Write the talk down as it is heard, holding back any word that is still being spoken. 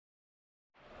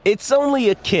It's only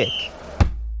a kick,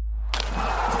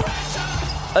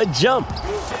 a jump,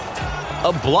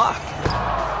 a block.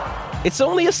 It's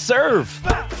only a serve.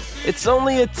 It's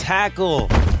only a tackle,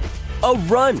 a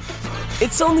run.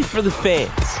 It's only for the fans.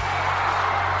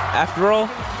 After all,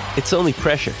 it's only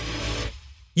pressure.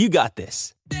 You got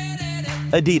this.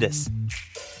 Adidas.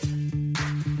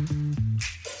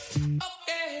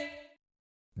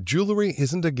 Jewelry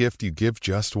isn't a gift you give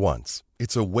just once.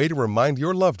 It's a way to remind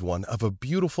your loved one of a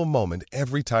beautiful moment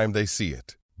every time they see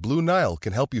it. Blue Nile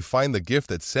can help you find the gift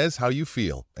that says how you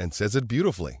feel and says it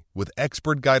beautifully, with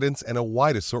expert guidance and a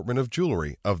wide assortment of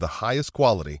jewelry of the highest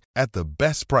quality at the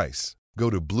best price. Go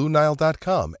to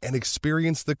BlueNile.com and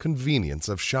experience the convenience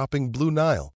of shopping Blue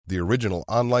Nile, the original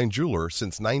online jeweler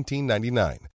since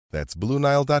 1999. That's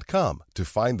BlueNile.com to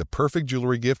find the perfect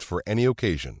jewelry gift for any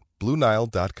occasion.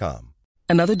 BlueNile.com.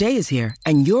 Another day is here,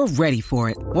 and you're ready for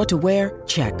it. What to wear?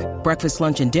 Check. Breakfast,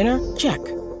 lunch, and dinner? Check.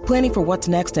 Planning for what's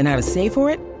next and how to save for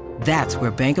it? That's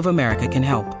where Bank of America can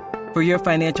help. For your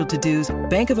financial to-dos,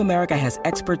 Bank of America has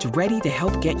experts ready to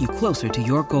help get you closer to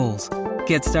your goals.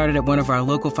 Get started at one of our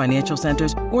local financial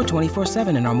centers or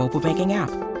 24/7 in our mobile banking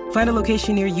app. Find a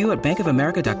location near you at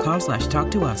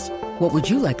bankofamerica.com/talktous. What would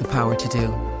you like the power to do?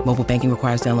 Mobile banking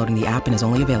requires downloading the app and is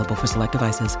only available for select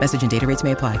devices. Message and data rates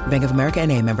may apply. Bank of America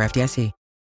N.A., member FDIC.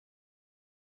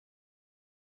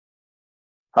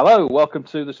 Hello, welcome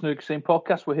to the Snooker Scene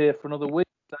podcast. We're here for another week.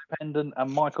 Dave Hendon and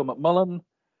Michael McMullen.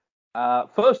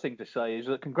 First thing to say is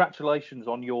that congratulations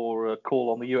on your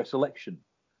call on the US election.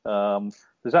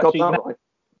 There's actually now,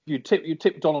 you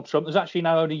tipped Donald Trump. There's actually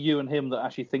now only you and him that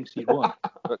actually thinks he's won.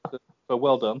 So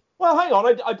well done. Well, hang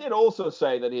on. I did also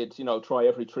say that he'd try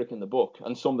every trick in the book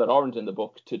and some that aren't in the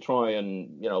book to try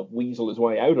and weasel his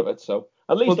way out of it. So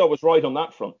at least I was right on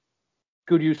that front.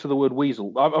 Good use of the word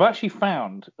weasel. I've actually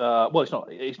found,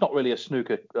 it's not really a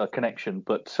snooker connection,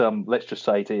 but let's just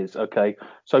say it is. Okay,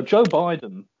 so Joe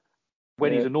Biden,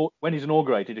 when he's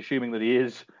inaugurated, assuming that he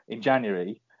is in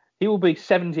January, he will be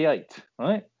 78,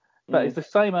 right? That is the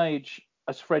same age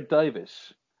as Fred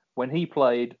Davis when he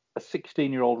played a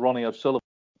 16-year-old Ronnie O'Sullivan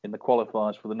in the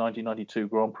qualifiers for the 1992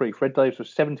 Grand Prix. Fred Davis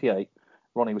was 78,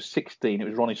 Ronnie was 16. It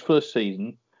was Ronnie's first season.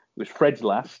 It was Fred's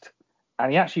last,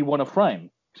 and he actually won a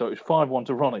frame. So it was 5-1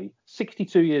 to Ronnie,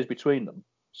 62 years between them.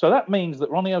 So that means that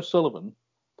Ronnie O'Sullivan,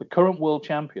 the current world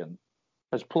champion,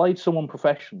 has played someone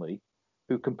professionally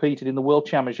who competed in the World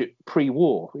Championship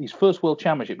pre-war. His first World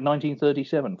Championship,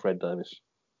 1937, Fred Davis.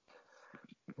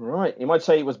 Right. You might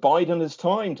say it was Biden's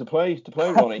time to play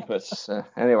Ronnie. But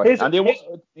anyway,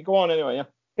 you go on anyway, yeah.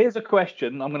 Here's a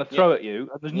question I'm going to throw at you.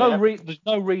 There's no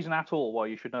reason at all why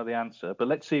you should know the answer, but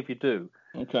let's see if you do.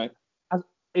 Okay.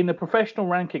 In a professional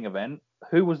ranking event,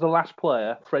 who was the last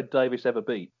player Fred Davis ever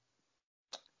beat?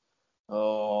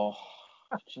 Oh,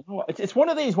 you know what? It's one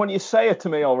of these. When you say it to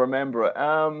me, I'll remember it.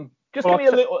 Just give me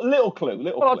a little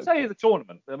clue. I'll tell you the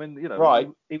tournament. I mean, right?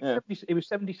 It was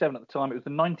 77 at the time. It was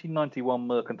the 1991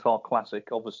 Mercantile Classic,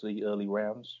 obviously early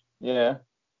rounds. Yeah.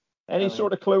 Any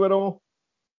sort of clue at all?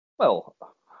 Well,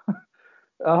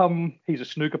 he's a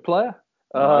snooker player.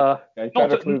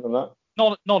 Better clue than that.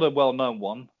 Not a well-known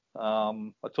one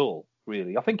at all.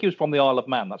 Really, I think he was from the Isle of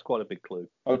Man. That's quite a big clue.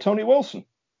 Oh, Tony Wilson.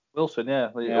 Wilson,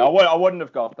 yeah. I wouldn't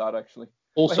have got that actually.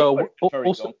 Also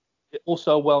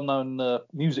a well-known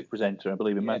music presenter, I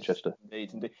believe, in Manchester.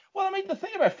 Indeed. Well, I mean, the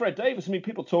thing about Fred Davis,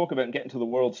 people talk about getting to the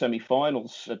World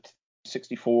semi-finals at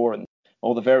 64 and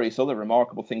all the various other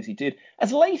remarkable things he did.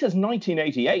 As late as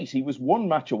 1988, he was one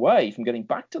match away from getting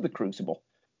back to the Crucible.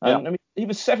 And he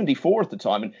was 74 at the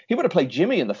time, and he would have played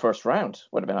Jimmy in the first round.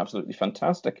 Would have been absolutely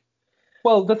fantastic.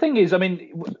 Well, the thing is,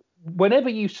 whenever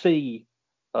you see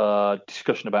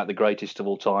discussion about the greatest of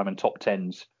all time and top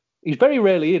tens, he's very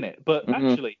rarely in it. But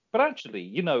actually,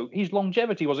 his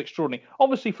longevity was extraordinary.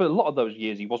 Obviously, for a lot of those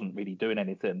years, he wasn't really doing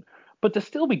anything. But to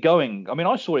still be going,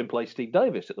 I saw him play Steve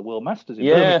Davis at the World Masters in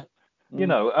Birmingham, in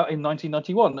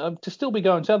 1991. To still be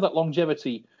going, to have that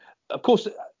longevity. Of course,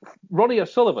 Ronnie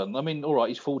O'Sullivan, all right,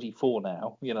 he's 44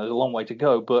 now. There's a long way to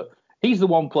go. But he's the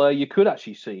one player you could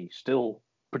actually see still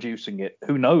producing it.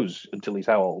 Who knows until he's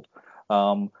how old?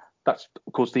 That's,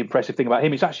 of course, the impressive thing about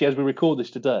him. It's actually, as we record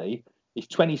this today, it's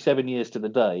 27 years to the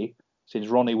day since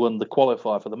Ronnie won the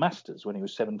qualifier for the Masters when he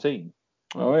was 17.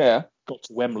 Oh, yeah. Got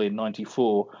to Wembley in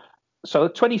 94. So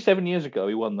 27 years ago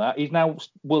he won that. He's now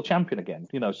world champion again.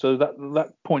 So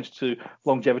that points to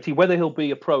longevity. Whether he'll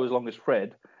be a pro as long as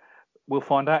Fred, we'll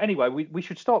find out. Anyway, we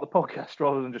should start the podcast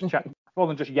rather than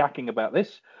just yakking about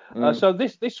this. So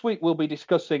this week we'll be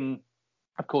discussing,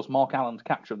 of course, Mark Allen's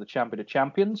capture of the Champion of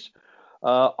Champions.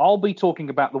 I'll be talking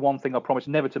about the one thing I promised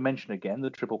never to mention again, the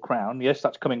Triple Crown. Yes,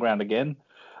 that's coming round again.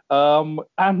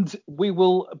 And we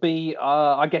will be,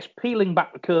 I guess, peeling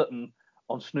back the curtain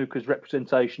on snooker's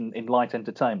representation in light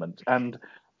entertainment. And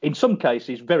in some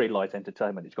cases, very light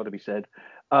entertainment, it's got to be said.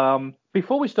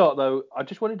 Before we start, though, I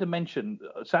just wanted to mention,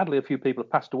 sadly, a few people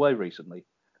have passed away recently.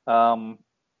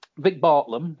 Vic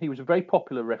Bartlam, he was a very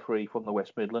popular referee from the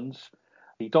West Midlands.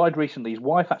 He died recently. His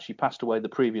wife actually passed away the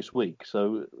previous week.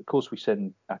 So, of course, we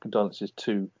send our condolences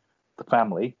to the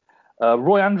family.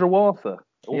 Roy Andrewartha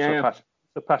also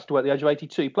passed away at the age of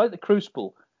 82. He played at the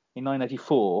Crucible in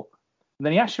 1984. And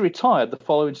then he actually retired the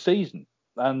following season.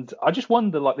 And I just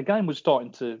wonder, like, the game was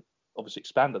starting to obviously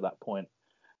expand at that point.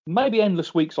 Maybe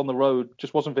endless weeks on the road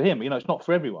just wasn't for him. You know, it's not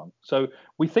for everyone. So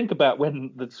we think about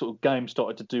when the sort of game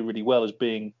started to do really well as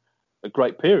being a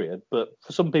great period, but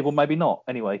for some people, maybe not.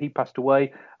 Anyway, he passed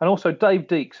away. And also Dave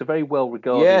Deeks, a very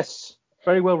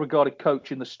well-regarded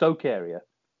coach in the Stoke area.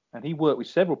 And he worked with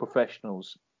several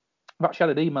professionals. I've actually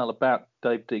had an email about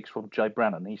Dave Deeks from Jay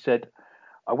Brannan. He said,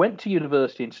 I went to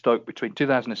university in Stoke between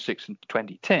 2006 and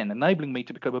 2010, enabling me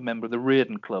to become a member of the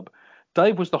Reardon Club.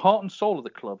 Dave was the heart and soul of the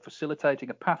club,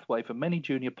 facilitating a pathway for many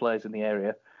junior players in the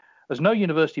area. As no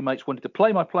university mates wanted to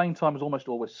play, my playing time was almost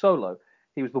always solo.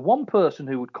 He was the one person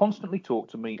who would constantly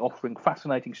talk to me, offering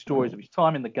fascinating stories of his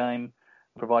time in the game,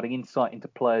 providing insight into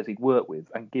players he'd worked with,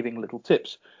 and giving little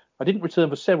tips. I didn't return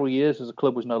for several years as the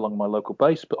club was no longer my local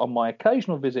base, but on my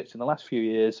occasional visits in the last few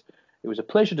years, it was a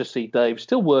pleasure to see Dave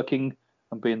still working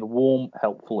and being the warm,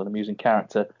 helpful and amusing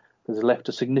character that has left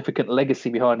a significant legacy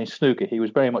behind his snooker. He was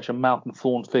very much a Malcolm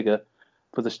Thorne figure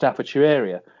for the Staffordshire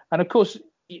area. And of course,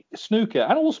 snooker,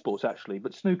 and all sports actually,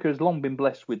 but snooker has long been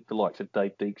blessed with the likes of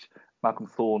Dave Deeks, Malcolm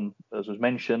Thorne, as was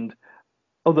mentioned,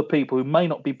 other people who may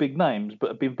not be big names, but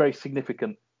have been very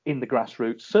significant in the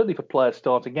grassroots, certainly for players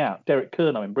starting out. Derek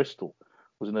Kernow in Bristol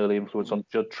was an early influence on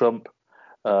Judd Trump.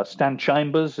 Stan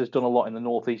Chambers has done a lot in the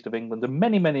northeast of England, and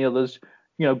many, many others.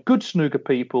 You know, good snooker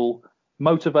people,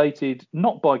 motivated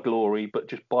not by glory, but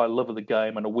just by a love of the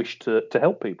game and a wish to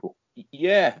help people.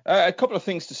 Yeah, a couple of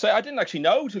things to say. I didn't actually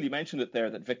know till you mentioned it there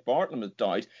that Vic Bartlam had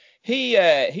died.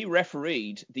 He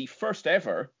refereed the first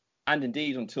ever, and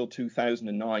indeed until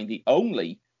 2009, the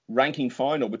only ranking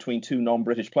final between two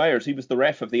non-British players. He was the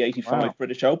ref of the 85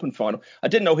 British Open final. I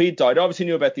didn't know he'd died. I obviously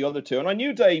knew about the other two, and I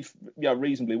knew Dave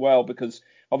reasonably well because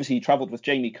obviously he travelled with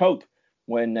Jamie Cope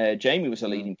when Jamie was a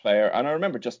leading player, and I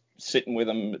remember just sitting with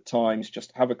him at times,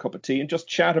 just have a cup of tea and just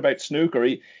chat about snooker.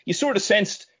 You sort of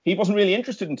sensed he wasn't really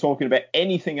interested in talking about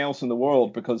anything else in the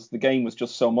world because the game was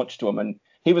just so much to him, and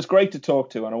he was great to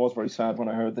talk to, and I was very sad when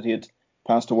I heard that he had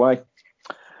passed away.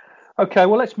 Okay,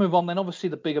 well, let's move on then. Obviously,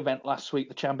 the big event last week,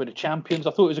 the Champion of Champions.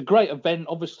 I thought it was a great event.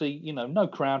 Obviously, you know, no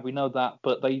crowd, we know that,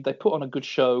 but they put on a good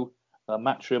show,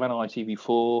 Matchroom and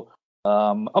ITV4.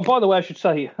 Oh, by the way, I should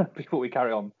say, before we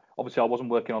carry on, obviously I wasn't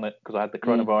working on it because I had the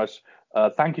coronavirus.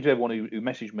 Thank you to everyone who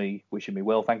messaged me, wishing me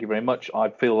well. Thank you very much. I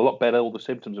feel a lot better. All the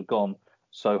symptoms have gone.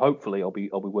 So hopefully I'll be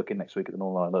working next week at the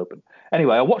Northern Ireland Open.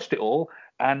 Anyway, I watched it all,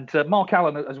 and Mark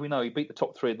Allen, as we know, he beat the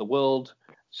top three in the world.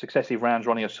 Successive rounds: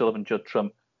 Ronnie O'Sullivan, Judd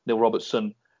Trump, Neil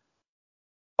Robertson.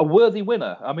 A worthy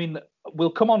winner. I mean, we'll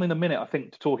come on in a minute, I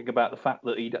think, to talking about the fact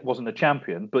that he wasn't a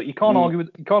champion, but you can't argue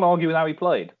with how he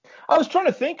played. I was trying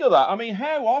to think of that. I mean,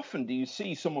 how often do you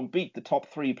see someone beat the top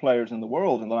three players in the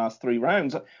world in the last three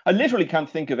rounds? I literally can't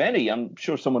think of any. I'm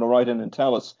sure someone will write in and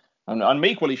tell us. And I'm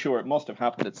equally sure it must have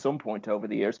happened at some point over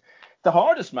the years. The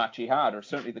hardest match he had, or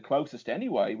certainly the closest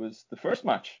anyway, was the first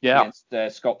match against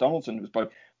Scott Donaldson. It was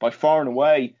by far and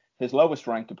away his lowest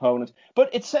ranked opponent.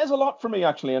 But it says a lot for me,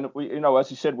 actually, and we,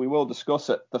 as you said, we will discuss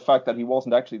it, the fact that he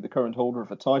wasn't actually the current holder of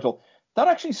a title. That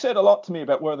actually said a lot to me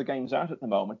about where the game's at the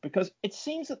moment, because it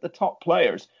seems that the top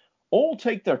players all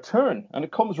take their turn, and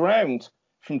it comes round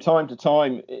from time to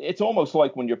time. It's almost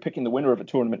like when you're picking the winner of a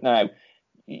tournament now,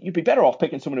 you'd be better off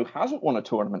picking someone who hasn't won a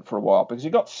tournament for a while, because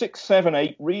you've got 6, 7,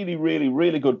 8 really, really,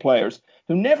 really good players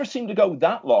who never seem to go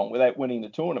that long without winning the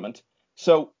tournament.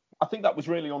 So I think that was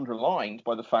really underlined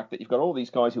by the fact that you've got all these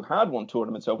guys who had won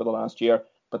tournaments over the last year,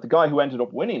 but the guy who ended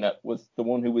up winning it was the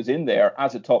one who was in there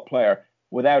as a top player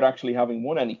without actually having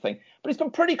won anything. But he's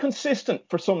been pretty consistent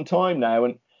for some time now,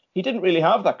 and he didn't really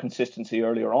have that consistency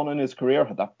earlier on in his career.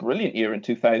 Had that brilliant year in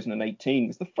 2018. It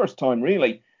was the first time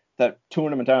really that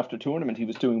tournament after tournament he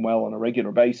was doing well on a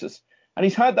regular basis. And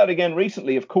he's had that again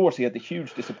recently. Of course, he had the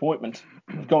huge disappointment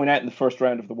of going out in the first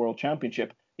round of the World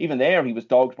Championship. Even there, he was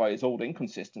dogged by his old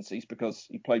inconsistencies because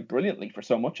he played brilliantly for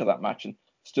so much of that match and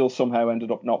still somehow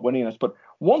ended up not winning it. But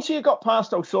once he had got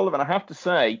past O'Sullivan, I have to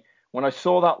say, when I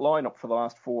saw that lineup for the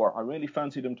last four, I really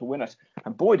fancied him to win it.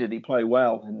 And boy, did he play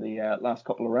well in the last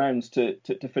couple of rounds to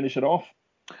finish it off.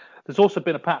 There's also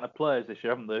been a pattern of players this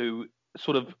year, haven't there, who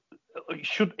sort of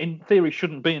in theory,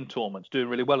 shouldn't be in tournaments, doing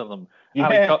really well in them.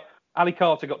 Yeah. Ali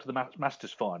Carter got to the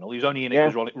Masters final. He was only in it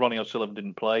because Ronnie O'Sullivan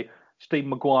didn't play. Stephen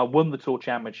Maguire won the Tour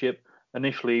Championship.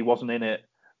 Initially, he wasn't in it.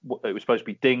 It was supposed to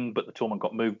be Ding, but the tournament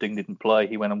got moved. Ding didn't play.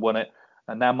 He went and won it.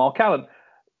 And now Mark Allen.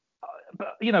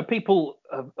 But, people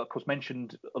have, of course,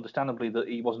 mentioned, understandably, that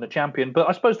he wasn't a champion. But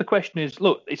I suppose the question is,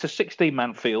 look, it's a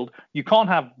 16-man field. You can't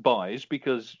have buys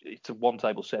because it's a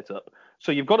one-table setup.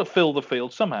 So you've got to fill the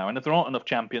field somehow. And if there aren't enough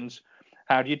champions,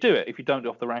 how do you do it? If you don't do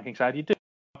off the rankings, how do you do it?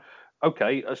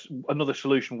 Okay, another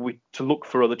solution would be to look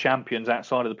for other champions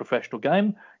outside of the professional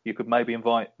game. You could maybe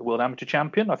invite the World Amateur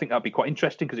Champion. I think that'd be quite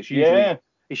interesting because it's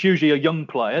usually a young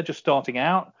player just starting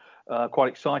out, quite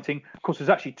exciting. Of course, there's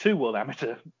actually 2 World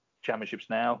Amateur Championships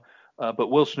now, but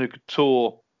World Snooker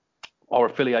Tour are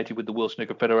affiliated with the World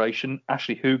Snooker Federation.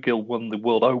 Ashley Hugill won the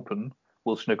World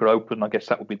Snooker Open. I guess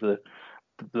that would be the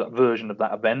version of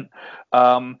that event.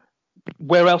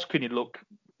 Where else can you look?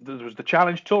 There was the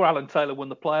Challenge Tour. Alan Taylor won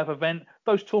the playoff event.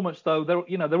 Those tournaments, though,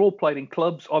 they're all played in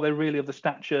clubs. Are they really of the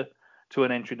stature to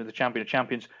an entry into the Champion of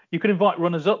Champions? You can invite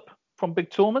runners-up from big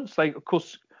tournaments. They, of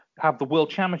course, have the World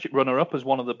Championship runner-up as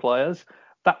one of the players.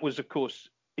 That was, of course,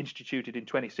 instituted in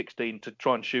 2016 to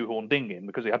try and shoehorn Ding in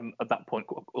because he hadn't at that point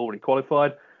already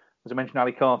qualified. As I mentioned,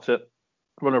 Ali Carter,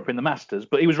 runner-up in the Masters,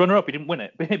 but he was runner-up. He didn't win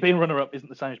it. Being runner-up isn't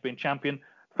the same as being champion.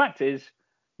 The fact is,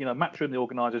 Matchroom, the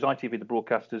organisers, ITV, the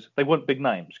broadcasters, they weren't big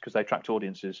names because they attract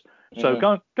audiences. So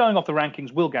going off the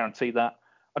rankings will guarantee that.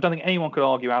 I don't think anyone could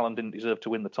argue Alan didn't deserve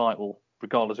to win the title,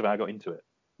 regardless of how I got into it.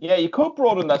 Yeah, you could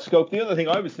broaden that scope. The other thing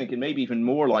I was thinking, maybe even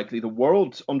more likely, the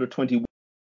world's under 21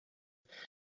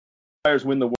 players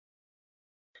win the world.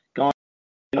 Gone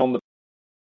on the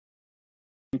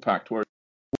impact, where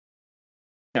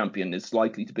champion is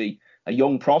likely to be a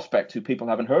young prospect who people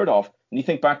haven't heard of. And you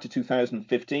think back to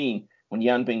 2015 when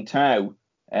Yan Bingtao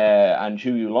and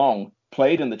Zhu Yulong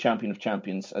played in the Champion of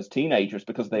Champions as teenagers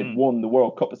because they'd won the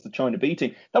World Cup as the China B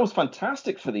team. That was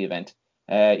fantastic for the event.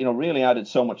 Really added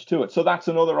so much to it. So that's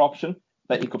another option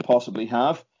that you could possibly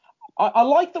have. I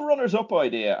like the runners-up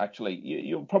idea, actually.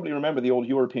 You'll probably remember the old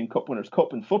European Cup Winners'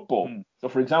 Cup in football. So,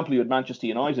 for example, you had Manchester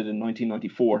United in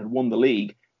 1994, had won the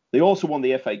league. They also won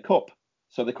the FA Cup,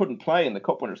 so they couldn't play in the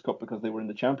Cup Winners' Cup because they were in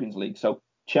the Champions League. So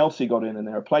Chelsea got in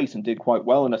their place and did quite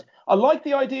well in it. I like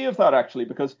the idea of that, actually,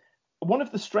 because one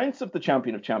of the strengths of the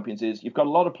Champion of Champions is you've got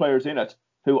a lot of players in it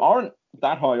who aren't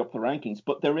that high up the rankings,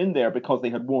 but they're in there because they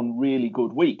had one really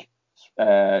good week.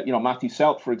 Matthew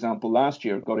Selt, for example, last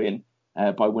year got in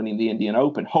by winning the Indian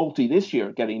Open. Holty this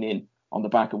year getting in on the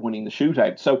back of winning the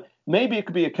shootout. So maybe it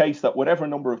could be a case that whatever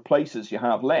number of places you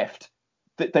have left,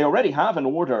 they already have an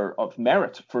order of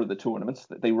merit for the tournaments.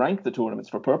 They rank the tournaments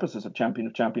for purposes of Champion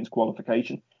of Champions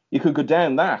qualification. You could go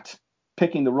down that,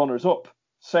 picking the runners-up.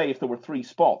 Say if there were 3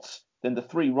 spots, then the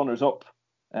 3 runners-up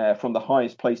from the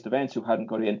highest placed events who hadn't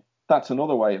got in. That's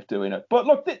another way of doing it. But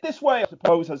look, this way, I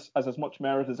suppose, has as much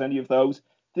merit as any of those.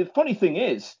 The funny thing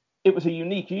is, it was a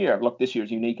unique year. Look, this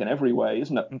year's unique in every way,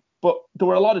 isn't it? But there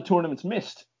were a lot of tournaments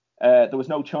missed. There was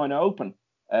no China Open.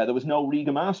 There was no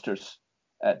Riga Masters.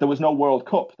 There was no World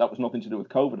Cup. That was nothing to do with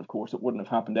COVID, of course. It wouldn't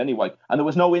have happened anyway. And there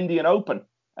was no Indian Open.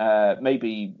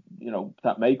 Maybe,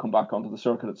 that may come back onto the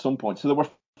circuit at some point. So there were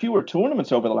fewer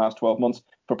tournaments over the last 12 months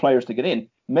for players to get in.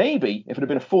 Maybe if it had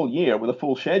been a full year with a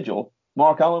full schedule,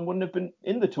 Mark Allen wouldn't have been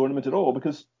in the tournament at all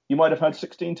because you might have had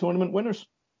 16 tournament winners.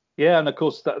 Yeah, and of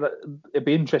course, it'd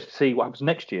be interesting to see what happens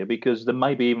next year because there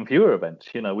may be even fewer events.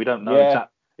 We don't know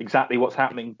exactly what's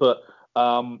happening, but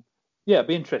it'd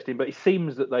be interesting. But it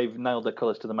seems that they've nailed their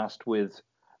colours to the mast with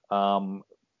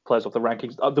players off the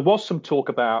rankings. There was some talk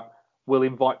about we'll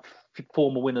invite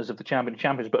former winners of the Champion of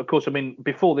Champions, but of course,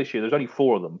 before this year, there's only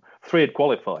 4 of them. 3 had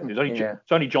qualified. It's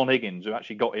only John Higgins who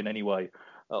actually got in anyway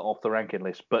off the ranking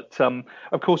list. But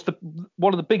of course,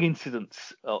 one of the big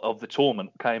incidents of the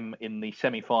tournament came in the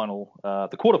semi-final,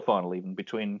 the quarter-final even,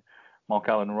 between Mark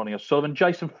Allen and Ronnie O'Sullivan.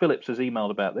 Jason Phillips has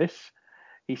emailed about this.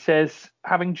 He says,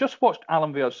 having just watched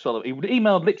Allen v. O'Sullivan, he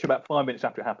emailed literally about 5 minutes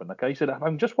after it happened. Okay, he said,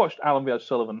 having just watched Allen v.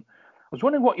 O'Sullivan, I was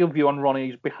wondering what your view on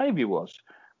Ronnie's behaviour was.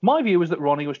 My view was that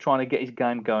Ronnie was trying to get his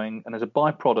game going and as a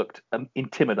byproduct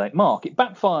intimidate Mark. It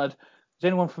backfired, as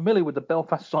anyone familiar with the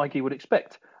Belfast psyche would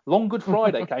expect. Long Good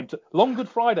Friday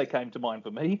came to mind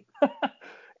for me.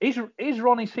 Is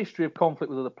Ronnie's history of conflict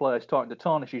with other players starting to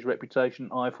tarnish his reputation?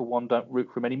 I, for one, don't root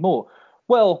for him anymore.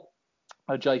 Well,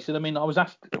 Jason, I was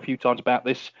asked a few times about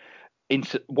this,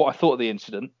 what I thought of the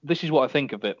incident. This is what I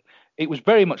think of it. It was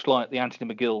very much like the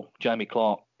Anthony McGill, Jamie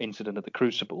Clark incident at the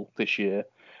Crucible this year,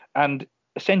 and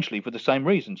essentially for the same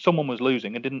reason. Someone was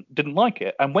losing and didn't like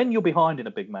it. And when you're behind in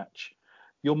a big match,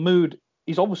 your mood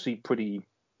is obviously pretty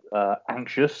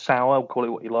anxious, sour, call it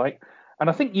what you like. And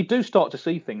I think you do start to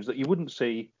see things that you wouldn't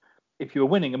see if you were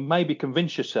winning, and maybe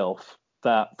convince yourself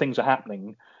that things are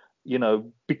happening,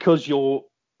 because you're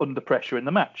under pressure in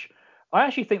the match. I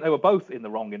actually think they were both in the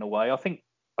wrong in a way.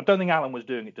 I don't think Alan was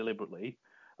doing it deliberately,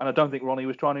 and I don't think Ronnie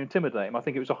was trying to intimidate him. I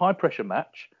think it was a high pressure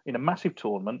match in a massive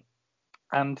tournament,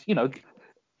 and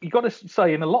you've got to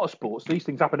say in a lot of sports these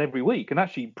things happen every week and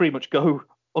actually pretty much go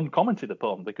uncommented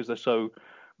upon because they're so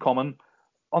common.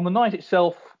 On the night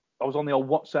itself, I was on the old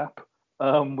WhatsApp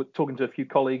talking to a few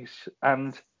colleagues,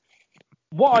 and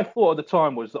what I thought at the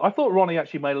time was that I thought Ronnie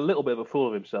actually made a little bit of a fool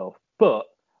of himself, but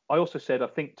I also said I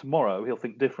think tomorrow he'll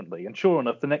think differently. And sure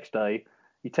enough, the next day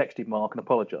he texted Mark and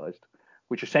apologised,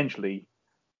 which essentially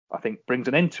I think brings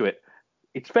an end to it.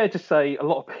 It's fair to say a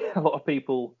lot of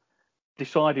people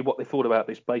decided what they thought about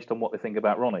this based on what they think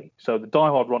about Ronnie. So the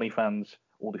diehard Ronnie fans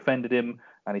all defended him,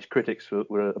 and his critics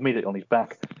were immediately on his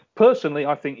back. Personally,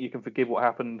 I think you can forgive what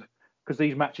happened because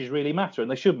these matches really matter, and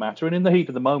they should matter. And in the heat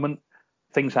of the moment,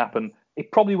 things happen.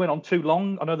 It probably went on too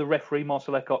long. I know the referee,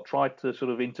 Marcel Eckert, tried to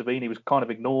sort of intervene. He was kind of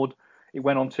ignored. It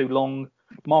went on too long.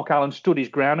 Mark Allen stood his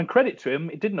ground, and credit to him,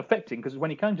 it didn't affect him because when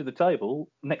he came to the table,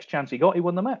 next chance he got, he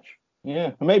won the match.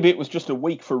 Yeah, maybe it was just a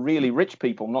week for really rich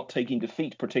people not taking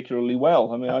defeat particularly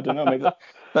well. I mean, I don't know. Maybe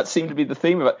that seemed to be the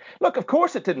theme of it. Look, of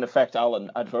course it didn't affect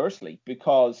Alan adversely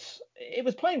because it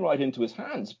was playing right into his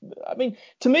hands. I mean,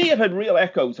 to me, it had real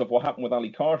echoes of what happened with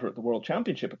Ali Carter at the World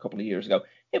Championship a couple of years ago.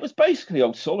 It was basically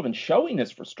O'Sullivan showing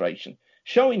his frustration,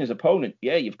 showing his opponent,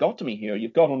 yeah, you've got to me here,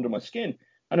 you've got under my skin.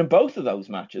 And in both of those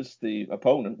matches, the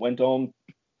opponent went on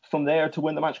from there to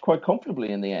win the match quite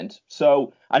comfortably in the end.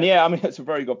 So, and yeah, I mean, it's a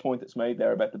very good point that's made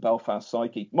there about the Belfast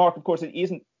psyche. Mark, of course, he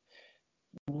isn't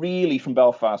really from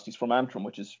Belfast. He's from Antrim,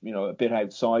 which is, a bit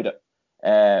outside it.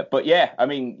 But yeah, I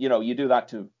mean, you do that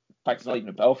to, in fact, it's not even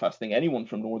a Belfast thing. Anyone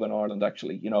from Northern Ireland,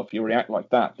 actually, if you react like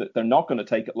that, they're not going to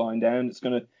take it lying down. It's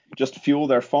going to just fuel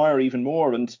their fire even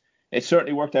more. And it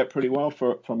certainly worked out pretty well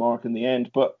for Mark in the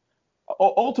end. But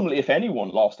ultimately, if anyone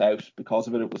lost out because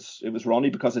of it, it was Ronnie,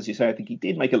 because, as you say, I think he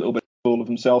did make a little bit of a fool of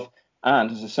himself, and,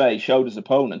 as I say, showed his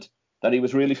opponent that he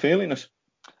was really feeling it.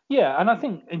 Yeah, and I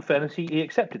think, in fairness, he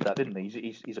accepted that, didn't he?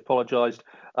 He's apologised.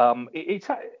 I've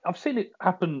seen it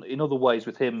happen in other ways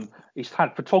with him. He's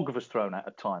had photographers thrown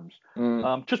at times,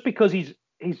 just because he's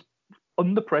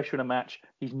under pressure in a match.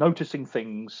 He's noticing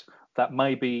things that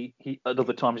maybe at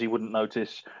other times he wouldn't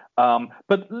notice.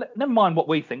 But never mind what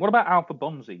we think. What about Alpha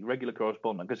Bonzi, regular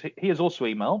correspondent? Because he has also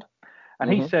emailed,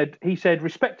 and he said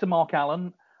respect to Mark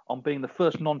Allen on being the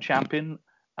first non-champion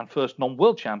and first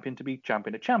non-world champion to be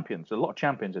champion of champions. There's a lot of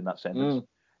champions in that sentence.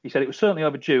 He said it was certainly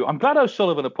overdue. I'm glad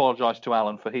O'Sullivan apologised to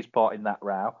Allen for his part in that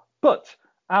row, but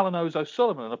Allen owes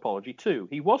O'Sullivan an apology too.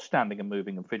 He was standing and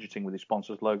moving and fidgeting with his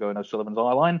sponsor's logo in O'Sullivan's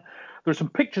eyeline. There are some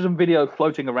pictures and video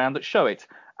floating around that show it.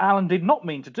 Allen did not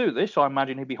mean to do this. I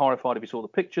imagine he'd be horrified if he saw the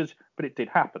pictures, but it did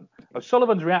happen.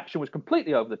 O'Sullivan's reaction was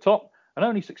completely over the top and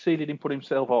only succeeded in putting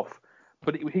himself off,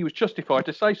 but he was justified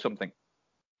to say something.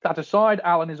 That aside,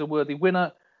 Allen is a worthy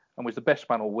winner and was the best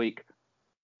man all week.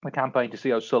 The campaign to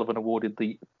see O'Sullivan awarded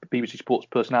the BBC Sports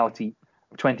Personality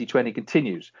of 2020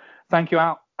 continues. Thank you,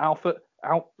 Alpha.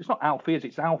 It's not Alfie, is it?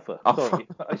 It's Alpha. Sorry,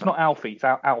 it's not Alfie. It's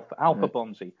Alpha. Alpha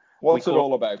Bonzi. What's it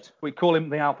all about? We call him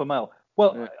the Alpha male.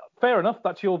 Well, fair enough.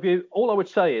 That's your view. All I would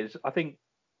say is, I think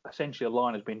essentially a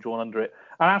line has been drawn under it.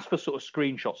 And as for sort of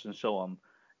screenshots and so on,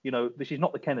 this is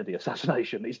not the Kennedy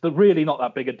assassination. It's really not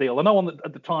that big a deal. I know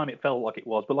at the time it felt like it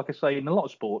was, but like I say, in a lot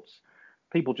of sports,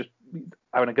 people just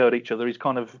having a go at each other is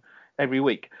kind of every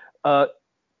week.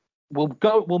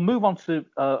 We'll move on to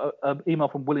an email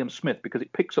from William Smith because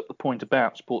it picks up the point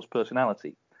about sports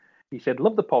personality. He said,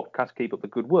 love the podcast, keep up the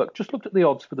good work. Just looked at the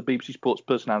odds for the BBC Sports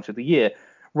Personality of the Year.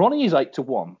 Ronnie is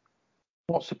 8-1.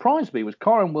 What surprised me was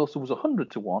Karen Wilson was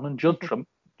 100-1 and Judd Trump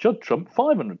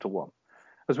 500-1.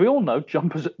 As we all know,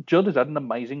 Judd has had an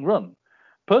amazing run.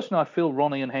 Personally, I feel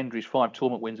Ronnie and Hendry's 5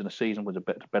 tournament wins in a season was a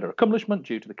better accomplishment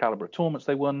due to the calibre of tournaments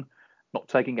they won, not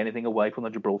taking anything away from the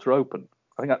Gibraltar Open.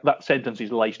 I think that sentence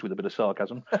is laced with a bit of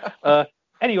sarcasm.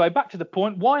 Anyway, back to the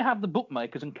point. Why have the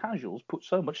bookmakers and casuals put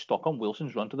so much stock on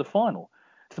Wilson's run to the final?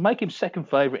 To make him second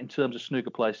favourite in terms of snooker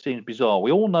players seems bizarre.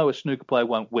 We all know a snooker player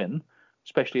won't win,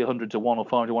 especially 100-1 or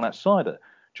 5-1 outsider.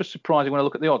 Just surprising when I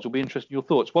look at the odds. Will be interested in your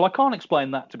thoughts. Well, I can't explain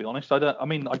that, to be honest.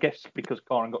 I guess because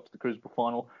Karen got to the Crucible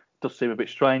final, it does seem a bit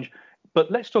strange.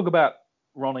 But let's talk about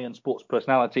Ronnie and sports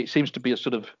personality. It seems to be a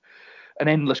sort of an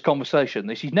endless conversation.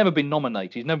 He's never been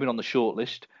nominated. He's never been on the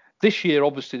shortlist. This year,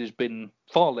 obviously, there's been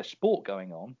far less sport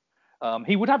going on.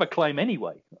 He would have a claim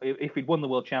anyway. If he'd won the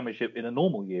World Championship in a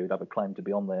normal year, he'd have a claim to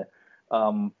be on there.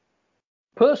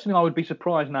 Personally, I would be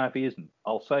surprised now if he isn't.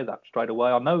 I'll say that straight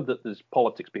away. I know that there's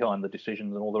politics behind the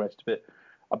decisions and all the rest of it.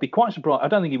 I'd be quite surprised. I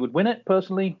don't think he would win it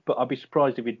personally, but I'd be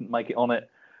surprised if he didn't make it on it.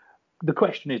 The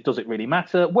question is, does it really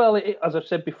matter? Well, as I've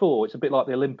said before, it's a bit like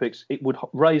the Olympics. It would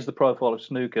raise the profile of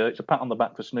snooker. It's a pat on the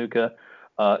back for snooker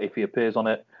if he appears on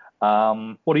it.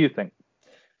 What do you think?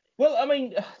 Well, I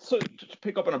mean, so to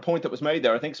pick up on a point that was made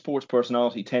there, I think sports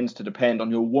personality tends to depend on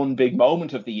your one big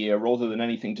moment of the year rather than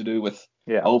anything to do with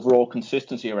overall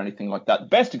consistency or anything like that. The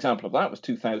best example of that was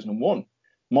 2001.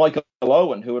 Michael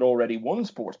Owen, who had already won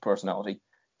sports personality,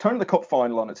 turned the cup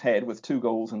final on its head with 2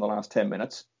 goals in the last 10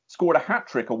 minutes, scored a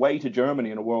hat-trick away to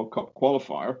Germany in a World Cup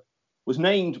qualifier, was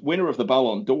named winner of the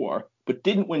Ballon d'Or, but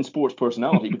didn't win sports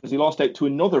personality because he lost out to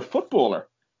another footballer,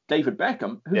 David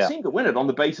Beckham, who seemed to win it on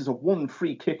the basis of one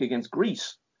free kick against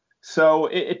Greece. So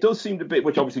it does seem to be,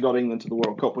 which obviously got England to the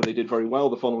World Cup where they did very well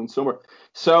the following summer.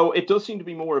 So it does seem to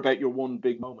be more about your one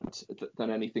big moment than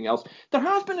anything else. There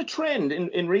has been a trend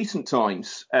in recent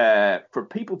times for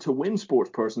people to win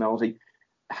sports personality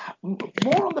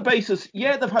more on the basis,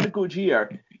 they've had a good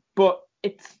year, but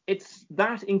it's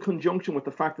that in conjunction with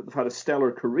the fact that they've had a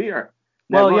stellar career.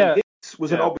 Now, Ryan Giggs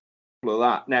was an obvious example of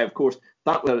that. Now, of course,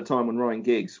 that was at a time when Ryan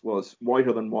Giggs was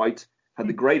whiter than white, had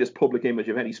the greatest public image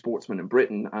of any sportsman in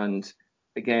Britain, and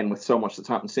again, with so much that's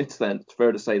happened since then, it's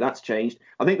fair to say that's changed.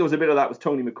 I think there was a bit of that with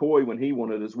Tony McCoy when he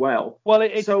won it as well. Well,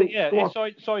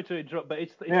 sorry to interrupt, but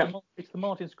it's the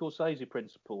Martin Scorsese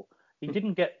principle. He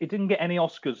didn't get any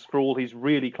Oscars for all his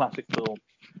really classic films.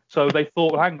 So they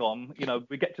thought, well, hang on,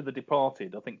 we get to The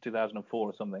Departed, I think 2004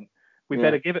 or something. We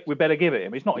better give it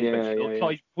him. It's not his best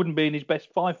film. It wouldn't be in his best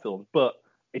 5 films, but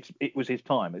it was his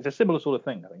time. It's a similar sort of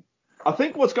thing, I think. I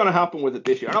think what's going to happen with it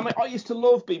this year, and I used to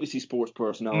love BBC Sports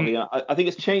Personality. I think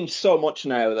it's changed so much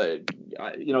now that,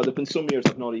 there've been some years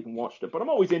I've not even watched it, but I'm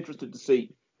always interested to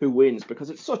see who wins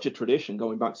because it's such a tradition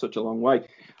going back such a long way.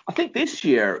 I think this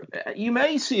year you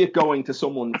may see it going to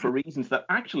someone for reasons that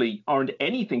actually aren't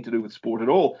anything to do with sport at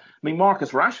all. I mean, Marcus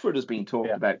Rashford has been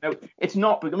talked about. Now, it's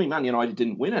not, I mean, Man United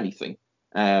didn't win anything.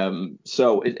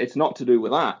 So it's not to do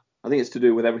with that. I think it's to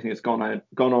do with everything that's gone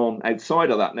on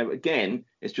outside of that. Now, again,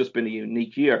 it's just been a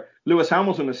unique year. Lewis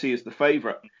Hamilton, I see, is the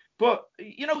favourite. But,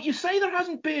 you say there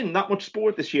hasn't been that much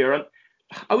sport this year. And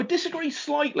I would disagree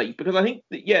slightly because I think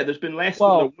that, there's been less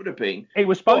than there would have been. It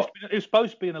was supposed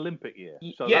to be an Olympic year.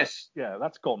 So yes.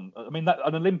 That's gone. I mean,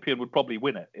 an Olympian would probably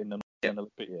win it in an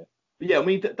Olympic year. Yeah, I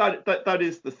mean, that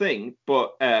is the thing.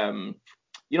 But,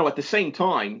 at the same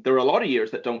time, there are a lot of years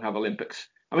that don't have Olympics.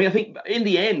 I mean, I think in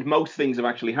the end, most things have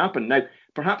actually happened. Now,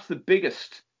 perhaps the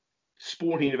biggest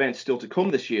sporting event still to come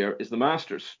this year is the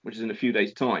Masters, which is in a few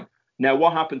days' time. Now,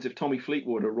 what happens if Tommy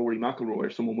Fleetwood or Rory McIlroy or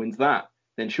someone wins that?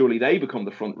 Then surely they become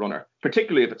the front runner,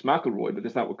 particularly if it's McIlroy,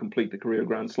 because that would complete the career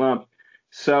Grand Slam.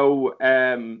 So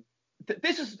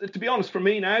this is, to be honest, for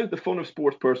me now, the fun of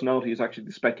sports personality is actually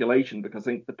the speculation, because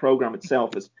I think the program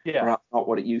itself is perhaps not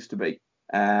what it used to be.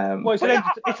 It's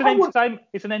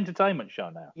an entertainment show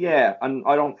now. Yeah, and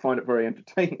I don't find it very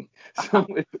entertaining. So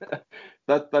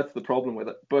that's the problem with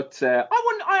it. But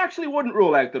I actually wouldn't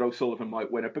rule out that O'Sullivan might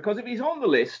win it, because if he's on the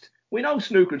list, we know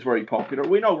snooker's very popular.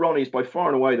 We know Ronnie's by far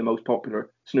and away the most popular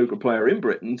snooker player in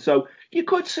Britain. So you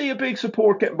could see a big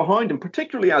support getting behind him,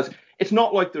 particularly as it's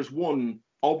not like there's one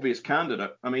obvious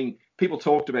candidate. I mean, people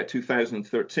talked about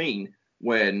 2013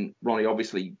 when Ronnie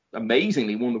obviously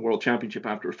amazingly won the World Championship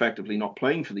after effectively not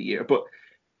playing for the year. But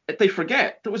they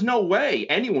forget there was no way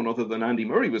anyone other than Andy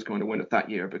Murray was going to win it that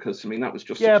year, because, I mean, that was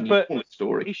just such an enormous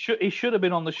story. He should have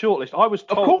been on the shortlist. I was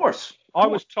told, of course. I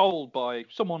was told by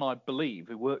someone I believe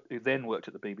who then worked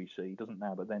at the BBC, he doesn't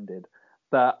now but then did,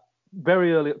 that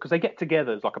very early, because they get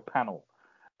together as like a panel.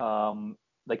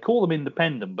 They call them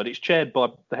independent, but it's chaired by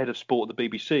the head of sport at the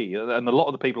BBC, and a lot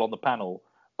of the people on the panel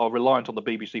are reliant on the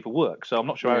BBC for work. So I'm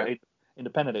not sure how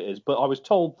independent it is, but I was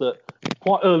told that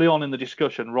quite early on in the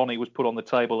discussion, Ronnie was put on the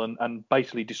table and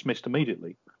basically dismissed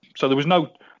immediately. So there was no,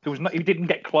 he didn't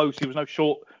get close. There was no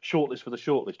shortlist for the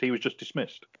shortlist. He was just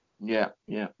dismissed. Yeah.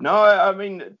 No, I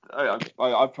mean,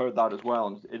 I've heard that as well,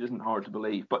 and it isn't hard to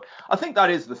believe. But I think that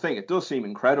is the thing. It does seem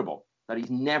incredible that he's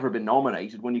never been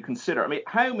nominated when you consider, I mean,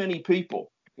 how many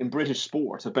people in British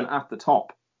sport have been at the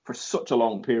top for such a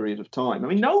long period of time? I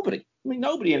mean, nobody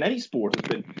in any sport has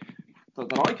been,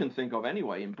 that I can think of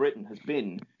anyway, in Britain, has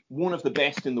been one of the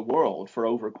best in the world for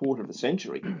over a quarter of a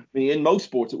century. I mean, in most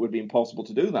sports, it would be impossible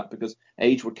to do that because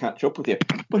age would catch up with you.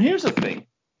 But here's the thing.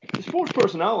 The Sports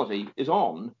Personality is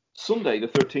on Sunday, the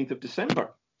 13th of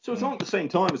December. So it's on at the same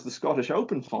time as the Scottish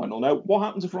Open final. Now, what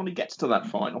happens if Ronnie gets to that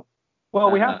final? Well,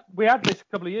 we had this a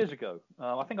couple of years ago.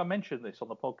 I think I mentioned this on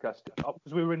the podcast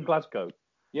because we were in Glasgow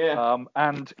Yeah.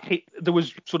 And there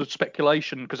was sort of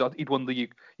speculation because he'd won the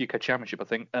UK Championship, I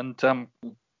think, and there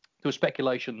was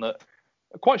speculation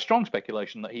quite strong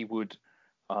speculation that he would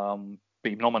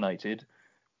be nominated,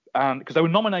 and because they were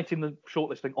nominating the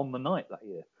shortlisting on the night that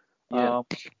year. Yeah.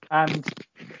 And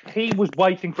he was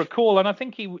waiting for a call, and I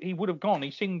think he would have gone.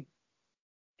 He seemed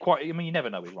quite. I mean, you never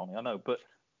know with Ronnie, I know, but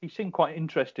he seemed quite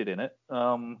interested in it.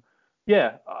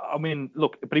 Yeah, I mean,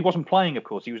 look, but he wasn't playing, of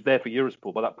course. He was there for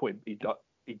Eurosport. By that point,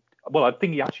 I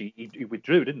think he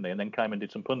withdrew, didn't he, and then came and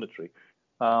did some punditry.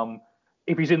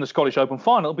 If he's in the Scottish Open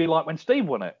final, it'll be like when Steve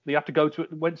won it. They have to go to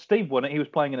it. When Steve won it, he was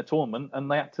playing in a tournament,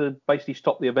 and they had to basically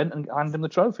stop the event and hand him the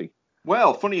trophy.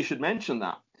 Well, funny you should mention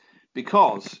that,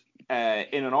 because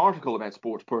in an article about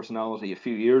sports personality a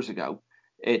few years ago,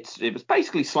 it was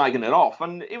basically slagging it off,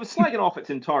 and it was slagging off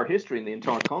its entire history and the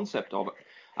entire concept of it.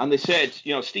 And they said,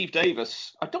 Steve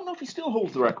Davis, I don't know if he still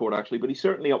holds the record, actually, but he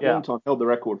certainly at one time held the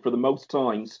record for the most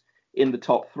times in the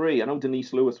top three. I know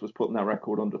Denise Lewis was putting that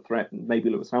record under threat, and maybe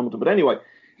Lewis Hamilton. But anyway,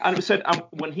 and it was said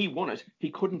when he won it,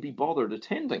 he couldn't be bothered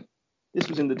attending. This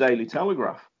was in the Daily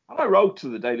Telegraph. And I wrote to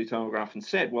the Daily Telegraph and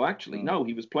said, well, actually, no,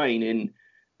 he was playing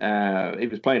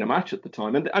a match at the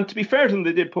time. And to be fair to them,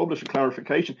 they did publish a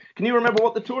clarification. Can you remember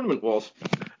what the tournament was?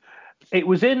 It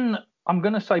was in, I'm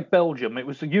going to say Belgium. It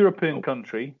was a European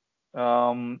country. He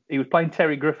was playing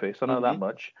Terry Griffiths. I know that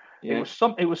much. Yeah.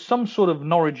 It was some sort of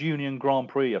Norwich Union Grand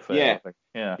Prix affair. Yeah, I think.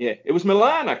 Yeah. It was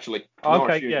Milan, actually.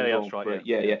 Okay, that's right.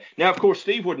 Yeah. Now, of course,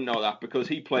 Steve wouldn't know that because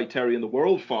he played Terry in the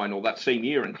World Final that same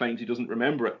year and claims he doesn't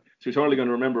remember it. So he's hardly going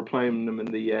to remember playing them in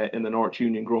the Norwich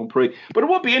Union Grand Prix. But it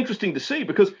would be interesting to see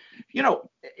because,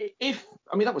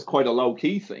 that was quite a low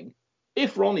key thing.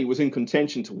 If Ronnie was in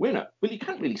contention to win it, well, you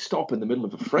can't really stop in the middle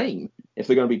of a frame if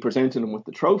they're going to be presenting him with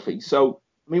the trophy. So,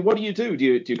 I mean, what do? Do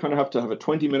you kind of have to have a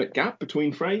 20-minute gap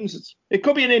between frames? It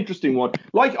could be an interesting one.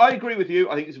 Like, I agree with you.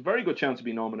 I think it's a very good chance to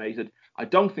be nominated. I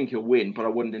don't think he'll win, but I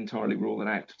wouldn't entirely rule it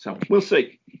out. So, we'll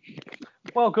see.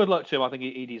 Well, good luck to him. I think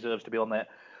he deserves to be on there.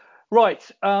 Right.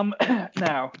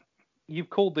 Now, you've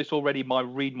called this already my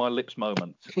read my lips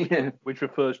moment, which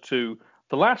refers to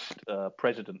the last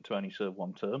president to only serve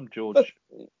one term,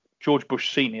 George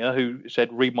Bush Sr., who said,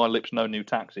 read my lips, no new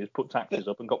taxes, put taxes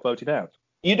up and got voted out.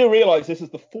 You do realise this is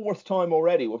the fourth time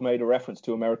already we've made a reference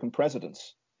to American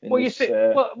presidents. Well, you see,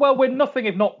 well, we're nothing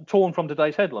if not torn from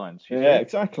today's headlines. Yeah,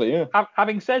 exactly, yeah.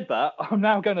 Having said that, I'm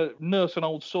now going to nurse an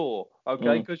old sore,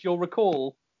 okay? Because you'll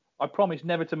recall, I promised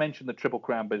never to mention the Triple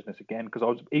Crown business again because I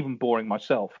was even boring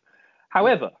myself.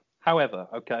 However,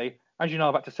 okay, as you know,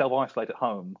 I've had to self-isolate at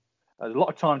home. There's a lot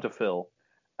of time to fill.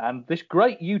 And this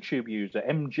great YouTube user,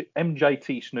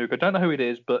 MJT Snooker, I don't know who it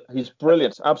is, but... He's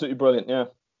brilliant, absolutely brilliant, yeah.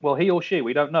 Well, he or she,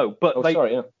 we don't know. But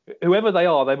whoever they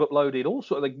are, they've uploaded all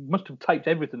sorts. They must have taped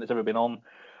everything that's ever been on.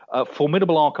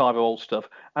 Formidable archive of old stuff.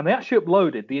 And they actually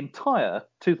uploaded the entire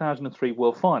 2003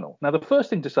 World Final. Now, the first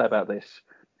thing to say about this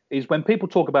is when people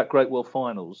talk about great World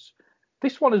Finals,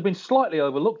 this one has been slightly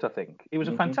overlooked, I think. It was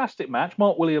a fantastic match.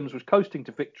 Mark Williams was coasting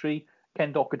to victory.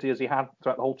 Ken Doherty, as he had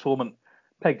throughout the whole tournament,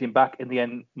 pegged him back. In the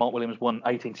end, Mark Williams won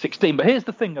 18-16. But here's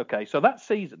the thing, okay? So that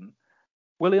season,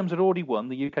 Williams had already won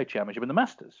the UK Championship and the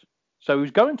Masters. So he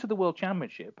was going to the World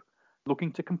Championship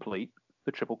looking to complete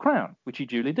the Triple Crown, which he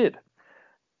duly did.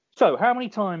 So how many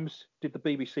times did the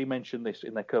BBC mention this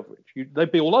in their coverage?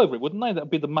 They'd be all over it, wouldn't they? That would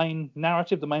be the main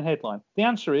narrative, the main headline. The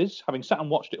answer is, having sat and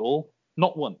watched it all,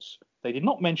 not once. They did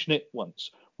not mention it once.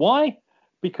 Why?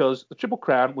 Because the Triple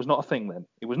Crown was not a thing then.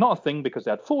 It was not a thing because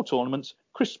they had 4 tournaments.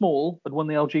 Chris Small had won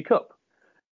the LG Cup.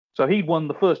 So he'd won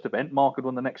the first event, Mark had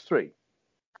won the next 3.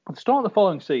 At the start of the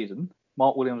following season,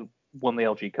 Mark Williams won the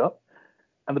LG Cup,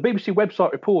 and the BBC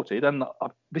website reported, and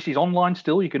this is online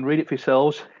still, you can read it for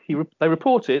yourselves, they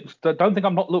reported, don't think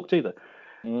I'm not looked either,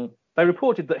 they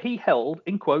reported that he held,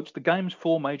 in quotes, the game's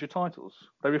 4 major titles.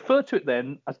 They referred to it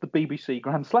then as the BBC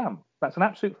Grand Slam. That's an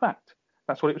absolute fact.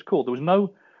 That's what it was called. There was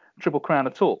no Triple Crown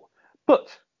at all.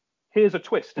 But here's a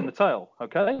twist in the tale,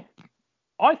 okay?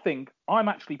 I think I'm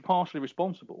actually partially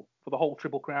responsible for the whole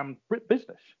Triple Crown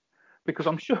business. Because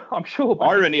I'm sure.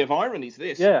 Irony of ironies,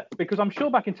 this. Yeah, because I'm sure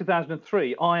back in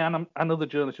 2003, I and other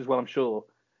journalists as well, I'm sure,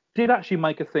 did actually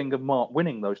make a thing of Mark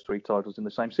winning those 3 titles in the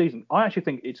same season. I actually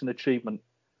think it's an achievement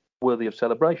worthy of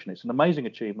celebration. It's an amazing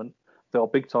achievement. There are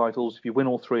big titles. If you win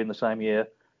all 3 in the same year,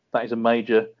 that is a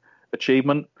major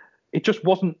achievement. It just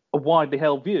wasn't a widely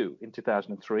held view in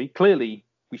 2003. Clearly,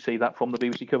 we see that from the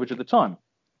BBC coverage at the time.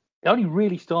 It only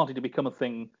really started to become a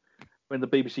thing when the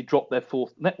BBC dropped their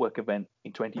 4th network event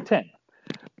in 2010.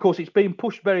 Of course, it's being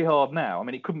pushed very hard now. I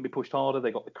mean, it couldn't be pushed harder.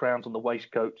 They got the crowns on the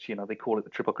waistcoats. You know, they call it the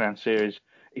Triple Crown Series.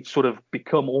 It's sort of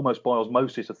become almost by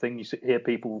osmosis a thing. You hear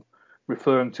people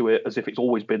referring to it as if it's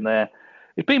always been there.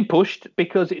 It's being pushed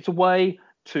because it's a way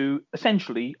to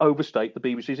essentially overstate the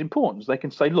BBC's importance. They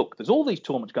can say, look, there's all these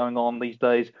tournaments going on these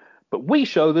days, but we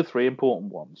show the 3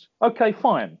 important ones. Okay,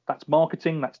 fine. That's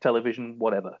marketing, that's television,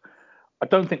 whatever. I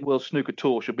don't think World Snooker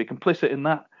Tour should be complicit in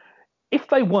that. If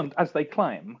they want, as they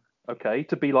claim, okay,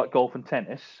 to be like golf and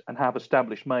tennis and have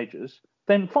established majors,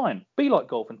 then fine, be like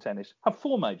golf and tennis, have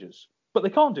 4 majors. But they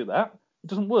can't do that. It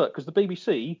doesn't work because the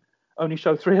BBC only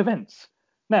show 3 events.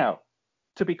 Now,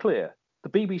 to be clear, the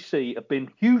BBC have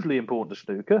been hugely important to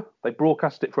snooker. They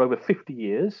broadcast it for over 50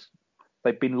 years.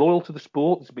 They've been loyal to the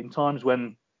sport. There's been times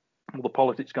when all the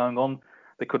politics going on,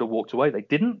 they could have walked away. They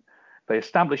didn't. They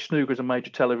established snooker as a major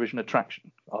television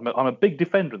attraction. I'm a big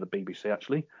defender of the BBC,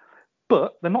 actually.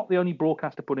 But they're not the only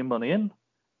broadcaster putting money in.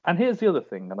 And here's the other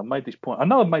thing, and I made this point. I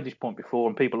know I've made this point before,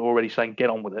 and people are already saying, get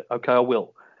on with it. Okay, I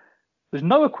will. There's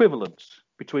no equivalence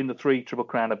between the 3 Triple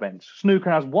Crown events.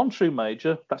 Snooker has one true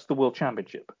major, that's the World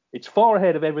Championship. It's far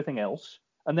ahead of everything else,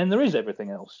 and then there is everything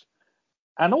else.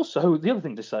 And also, the other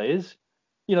thing to say is,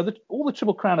 you know, all the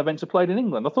Triple Crown events are played in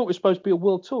England. I thought it was supposed to be a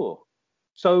world tour.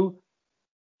 So,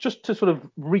 just to sort of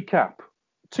recap,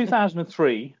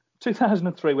 2003,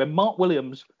 when Mark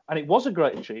Williams, and it was a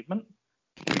great achievement,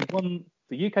 he won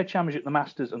the UK Championship, the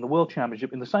Masters, and the World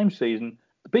Championship in the same season.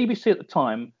 The BBC at the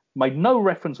time made no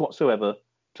reference whatsoever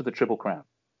to the Triple Crown.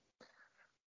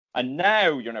 And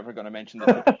now you're never going to mention the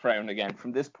Triple Crown again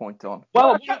from this point on.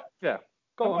 Well, yeah.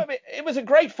 Go on. I mean, it was a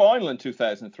great final in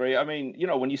 2003. I mean, you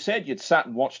know, when you said you'd sat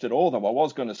and watched it all, though, I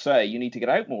was going to say you need to get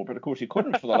out more, but of course you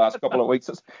couldn't for the last couple of weeks.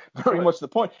 That's very much the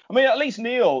point. I mean, at least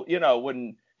Neil, you know,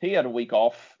 when he had a week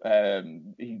off,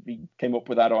 he came up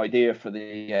with that idea for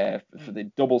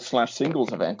the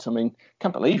double/singles event. I mean,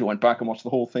 can't believe he went back and watched the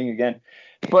whole thing again.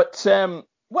 But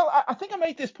well, I think I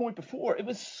made this point before. It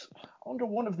was under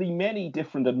one of the many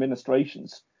different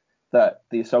administrations that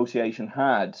the association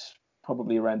had,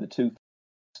 probably around the 2000s.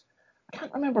 I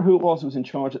can't remember who it was who was in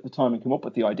charge at the time and came up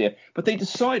with the idea. But they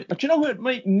decided, but you know who it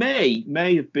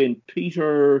may have been?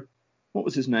 Peter, what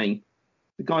was his name?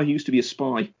 The guy who used to be a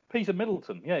spy. Peter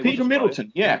Middleton. Yeah. Peter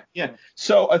Middleton. Yeah.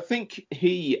 So I think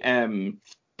he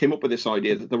came up with this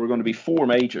idea that there were going to be 4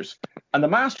 majors, and the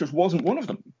Masters wasn't one of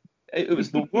them. It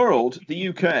was the World, the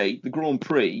UK, the Grand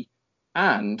Prix,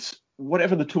 and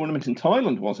whatever the tournament in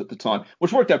Thailand was at the time,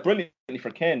 which worked out brilliantly for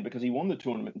Ken because he won the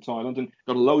tournament in Thailand and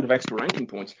got a load of extra ranking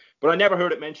points. But I never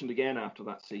heard it mentioned again after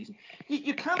that season.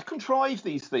 You can't contrive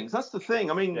these things. That's the thing.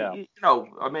 I mean, you know,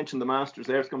 I mentioned the Masters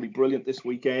there. It's going to be brilliant this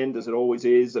weekend, as it always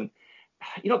is. And,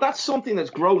 you know, that's something that's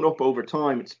grown up over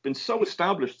time. It's been so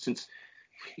established since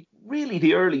really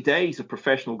the early days of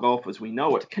professional golf as we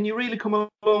know it. Can you really come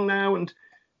along now and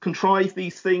contrive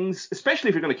these things, especially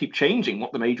if you're going to keep changing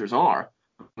what the majors are?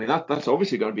 I mean, that's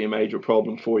obviously going to be a major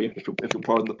problem for you, if you'll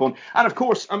pardon the pun. And of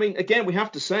course, I mean, again, we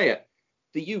have to say it,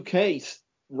 the UK's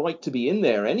right to be in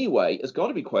there anyway has got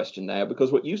to be questioned now,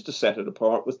 because what used to set it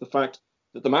apart was the fact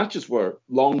that the matches were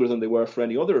longer than they were for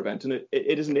any other event, and it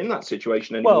isn't in that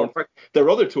situation anymore. Well, in fact, there are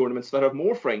other tournaments that have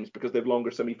more frames because they have longer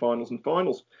semi-finals and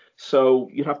finals. So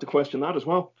you'd have to question that as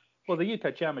well. Well, the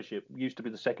UK Championship used to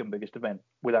be the second biggest event,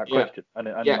 without question, and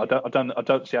I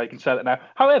don't see how you can say that now.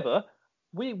 However,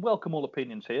 we welcome all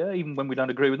opinions here, even when we don't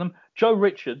agree with them. Joe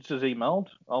Richards has emailed.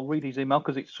 I'll read his email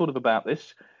because it's sort of about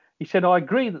this. He said, I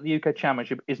agree that the UK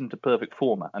Championship isn't a perfect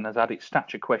format and has had its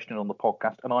stature questioned on the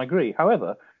podcast, and I agree.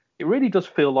 However, it really does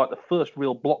feel like the first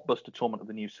real blockbuster tournament of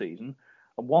the new season,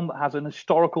 and one that has an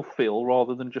historical feel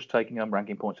rather than just taking home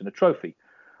ranking points in a trophy.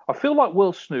 I feel like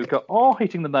World Snooker are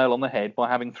hitting the nail on the head by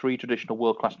having 3 traditional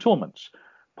world-class tournaments,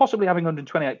 possibly having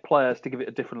 128 players to give it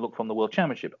a different look from the World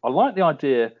Championship. I like the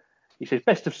idea. He says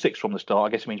best of 6 from the start.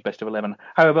 I guess it means best of 11.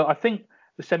 However, I think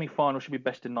the semi-final should be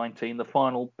best of 19, the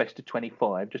final best of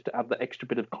 25, just to add the extra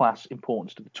bit of class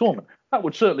importance to the tournament. That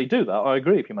would certainly do that. I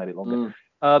agree if you made it longer.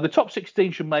 The top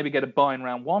 16 should maybe get a bye in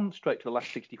round 1, straight to the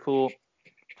last 64,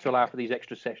 to allow for these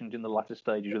extra sessions in the latter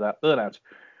stages without burnouts.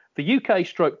 The UK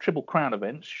Triple Crown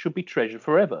events should be treasured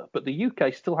forever, but the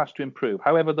UK still has to improve.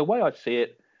 However, the way I see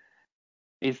it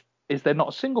is there not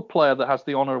a single player that has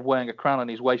the honour of wearing a crown on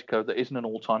his waistcoat that isn't an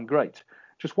all-time great.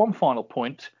 Just one final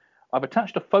point. I've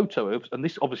attached a photo of, and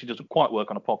this obviously doesn't quite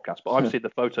work on a podcast, but I've seen the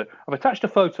photo. I've attached a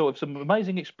photo of some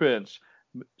amazing experiences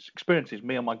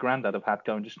me and my granddad have had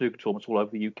going to snooker tournaments all over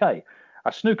the UK.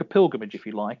 A snooker pilgrimage, if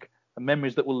you like, and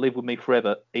memories that will live with me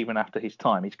forever, even after his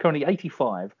time. He's currently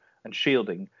 85 and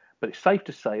shielding, but it's safe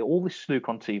to say all this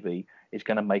snooker on TV is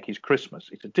going to make his Christmas.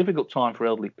 It's a difficult time for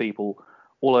elderly people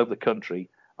all over the country,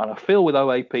 and I feel with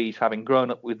OAPs having grown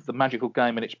up with the magical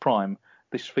game in its prime,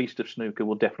 this feast of snooker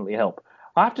will definitely help.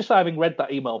 I have to say, having read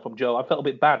that email from Joe, I felt a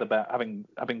bit bad about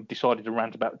having decided to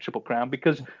rant about the Triple Crown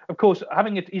because, of course,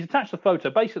 he's attached the photo.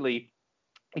 Basically,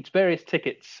 it's various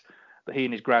tickets that he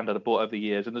and his granddad have bought over the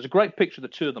years, and there's a great picture of the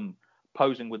two of them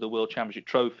posing with the World Championship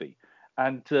trophy.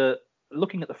 And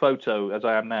looking at the photo as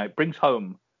I am now, it brings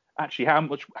home actually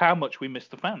how much we miss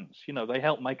the fans. You know, they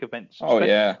help make events.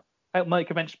 Help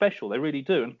make events special. They really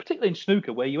do, and particularly in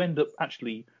snooker, where you end up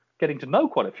actually getting to know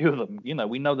quite a few of them. You know,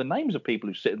 we know the names of people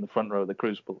who sit in the front row of the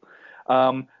Crucible.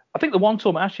 I think the one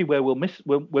tournament actually where when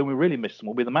we really miss them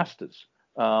will be the Masters.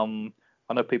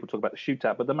 I know people talk about the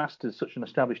shootout, but the Masters, such an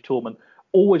established tournament,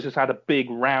 always has had a big,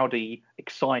 rowdy,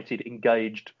 excited,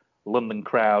 engaged London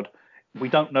crowd. We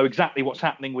don't know exactly what's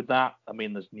happening with that. I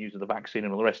mean, there's news of the vaccine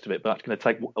and all the rest of it, but that's going to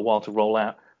take a while to roll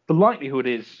out. The likelihood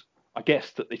is, I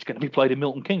guess, that it's going to be played in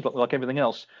Milton Keynes like everything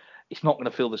else. It's not going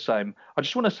to feel the same. I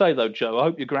just want to say, though, Joe, I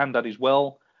hope your granddad is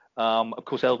well. Of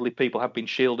course, elderly people have been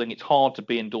shielding. It's hard to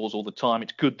be indoors all the time.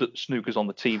 It's good that snooker's on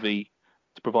the TV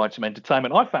to provide some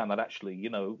entertainment. I found that actually,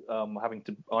 having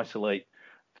to isolate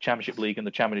the Championship League and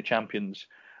the Championship Champions,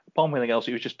 apart from anything else,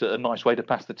 it was just a nice way to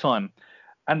pass the time.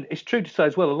 And it's true to say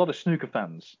as well, a lot of snooker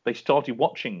fans, they started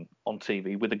watching on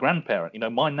TV with a grandparent. You know,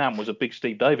 my nan was a big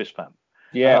Steve Davis fan.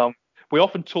 Yeah. We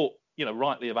often talk,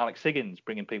 rightly of Alex Higgins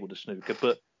bringing people to snooker,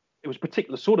 but it was a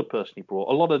particular sort of person he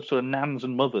brought. A lot of sort of nans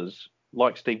and mothers,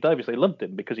 like Steve Davis, they loved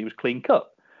him because he was clean cut.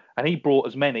 And he brought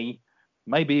as many,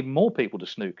 maybe even more people to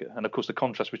snooker. And of course, the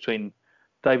contrast between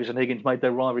Davis and Higgins made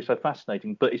their rivalry so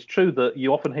fascinating. But it's true that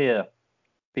you often hear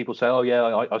people say, oh,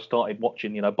 yeah, I started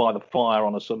watching, by the fire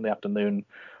on a Sunday afternoon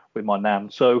with my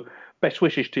nan. So best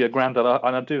wishes to your granddad.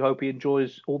 And I do hope he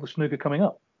enjoys all the snooker coming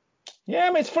up. Yeah, I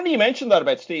mean, it's funny you mentioned that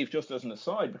about Steve, just as an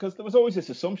aside, because there was always this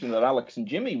assumption that Alex and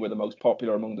Jimmy were the most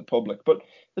popular among the public. But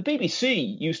the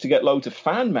BBC used to get loads of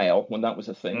fan mail when that was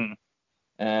a thing.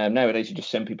 Nowadays, you just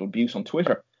send people abuse on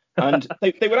Twitter. And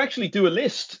they would actually do a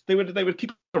list. They would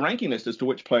keep a ranking list as to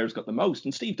which players got the most.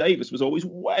 And Steve Davis was always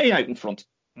way out in front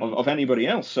of anybody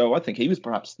else. So I think he was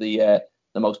perhaps the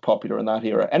most popular in that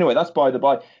era. Anyway, that's by the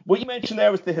by. What you mentioned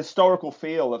there was the historical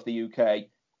feel of the UK.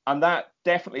 And that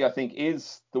definitely, I think,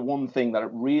 is the one thing that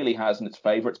it really has in its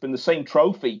favour. It's been the same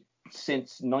trophy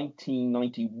since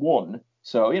 1991.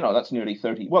 So, that's nearly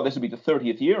 30. Well, this will be the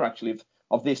 30th year, actually,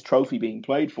 of this trophy being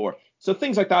played for. So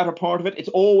things like that are part of it. It's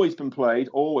always been played,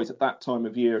 always at that time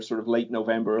of year, sort of late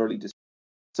November, early December.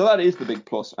 So that is the big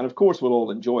plus. And of course, we'll all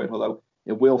enjoy it, although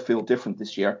it will feel different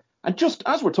this year. And just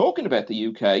as we're talking about the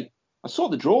UK, I saw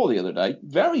the draw the other day.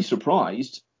 Very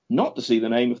surprised not to see the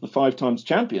name of the 5 times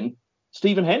champion,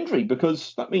 Stephen Hendry,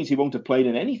 because that means he won't have played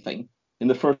in anything in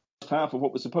the first half of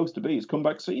what was supposed to be his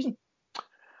comeback season.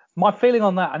 My feeling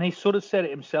on that, and he sort of said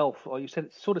it himself, or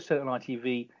sort of said it on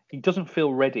ITV, he doesn't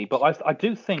feel ready. But I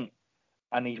do think,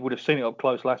 and he would have seen it up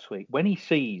close last week, when he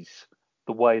sees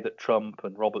the way that Trump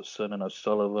and Robertson and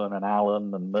O'Sullivan and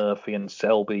Allen and Murphy and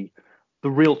Selby,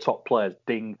 the real top players,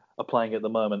 Ding, are playing at the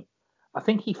moment, I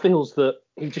think he feels that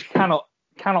he just cannot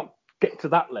get to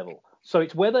that level. So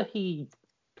it's whether he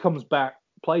comes back,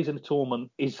 plays in a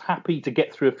tournament, is happy to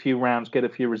get through a few rounds, get a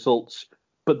few results,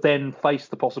 but then face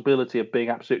the possibility of being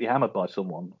absolutely hammered by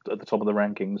someone at the top of the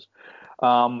rankings.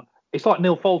 It's like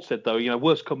Neil Fold said, though,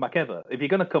 worst comeback ever. If you're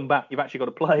going to come back, you've actually got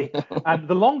to play. And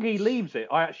the longer he leaves it,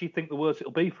 I actually think the worse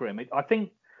it'll be for him. I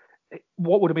think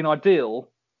what would have been ideal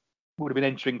would have been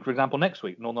entering, for example, next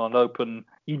week, Northern Ireland Open.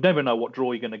 You never know what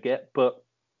draw you're going to get, but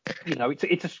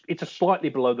it's a slightly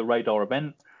below the radar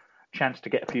event. Chance to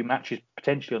get a few matches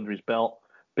potentially under his belt,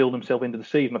 build himself into the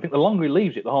season. I think the longer he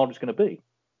leaves it, the harder it's going to be.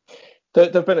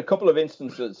 There have been a couple of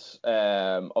instances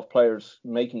of players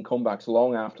making comebacks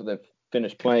long after they've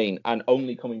finished playing and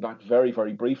only coming back very,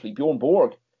 very briefly. Bjorn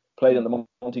Borg played in the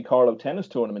Monte Carlo tennis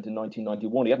tournament in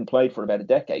 1991. He hadn't played for about a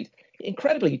decade.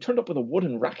 Incredibly, he turned up with a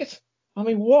wooden racket. I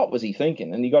mean, what was he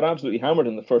thinking? And he got absolutely hammered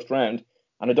in the first round,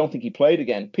 and I don't think he played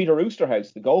again. Peter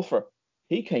Oosterhuis, the golfer,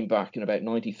 he came back in about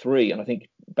 93 and I think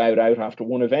bowed out after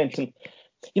one event. And,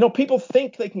 people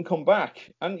think they can come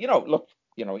back. And, look,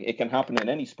 it can happen in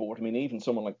any sport. I mean, even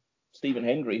someone like Stephen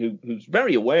Hendry, who's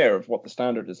very aware of what the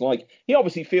standard is like, he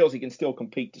obviously feels he can still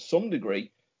compete to some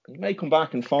degree. He may come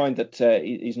back and find that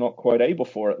he's not quite able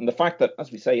for it. And the fact that,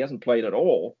 as we say, he hasn't played at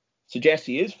all suggests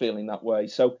he is feeling that way.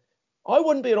 So I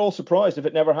wouldn't be at all surprised if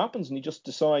it never happens and he just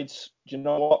decides, you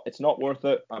know what, it's not worth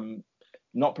it. I'm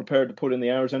not prepared to put in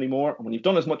the hours anymore. And when you've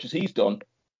done as much as he's done,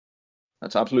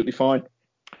 that's absolutely fine.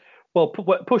 Well,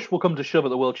 push will come to shove at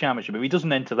the World Championship. If he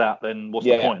doesn't enter that, then what's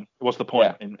the point? What's the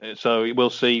point? Yeah. So we'll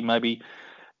see maybe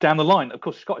down the line. Of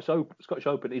course, Scottish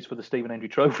Open is for the Stephen Hendry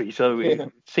Trophy, so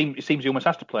it seems he almost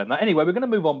has to play in that. Anyway, we're going to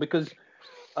move on because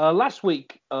Last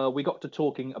week, we got to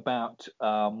talking about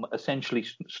essentially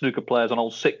snooker players on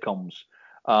old sitcoms.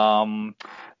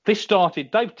 This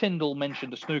started, Dave Tyndall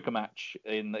mentioned a snooker match.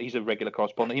 He's a regular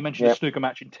correspondent. He mentioned a snooker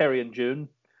match in Terry and June.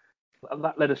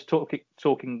 That led us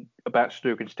talking about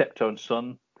snooker in Steptoe and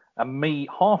Son, and me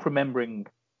half remembering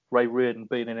Ray Reardon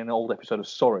being in an old episode of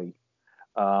Sorry.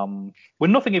 We're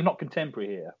nothing if not contemporary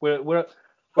here. We're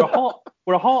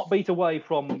a heartbeat away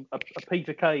from a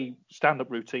Peter Kay stand-up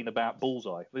routine about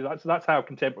Bullseye. That's how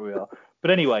contemporary we are.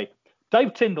 But anyway,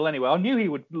 Dave Tyndall. Anyway, I knew he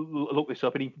would look this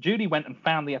up, and Judy went and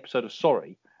found the episode of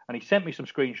Sorry, and he sent me some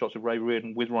screenshots of Ray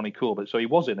Reardon with Ronnie Corbett, so he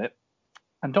was in it.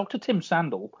 And Dr. Tim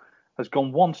Sandel has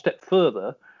gone one step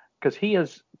further because he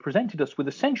has presented us with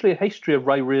essentially a history of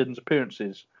Ray Reardon's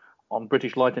appearances on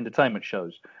British light entertainment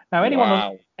shows. Now,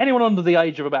 anyone under the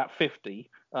age of about 50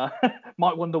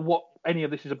 might wonder what any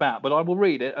of this is about, but I will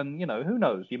read it, and who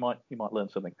knows, you might learn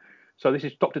something. So this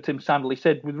is Dr. Tim Sandel. He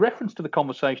said, with reference to the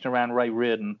conversation around Ray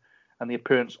Reardon and the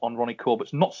appearance on Ronnie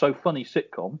Corbett's not so funny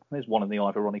sitcom, there's one in the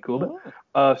eye for Ronnie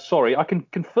Corbett. Sorry, I can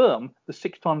confirm the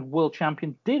 6-time world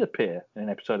champion did appear in an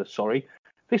episode of Sorry.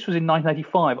 This was in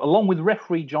 1985, along with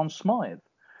referee John Smythe,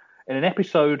 in an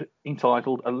episode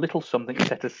entitled A Little Something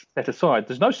Set Aside.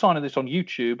 There's no sign of this on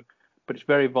YouTube, but it's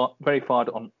verified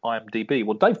on IMDb.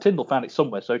 Well, Dave Tyndall found it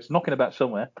somewhere, so it's knocking about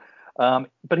somewhere.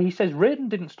 But he says Reardon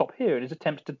didn't stop here in his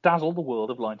attempts to dazzle the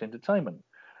world of light entertainment.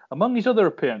 Among his other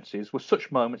appearances were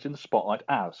such moments in the spotlight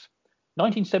as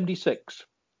 1976,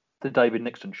 The David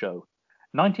Nixon Show.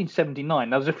 1979,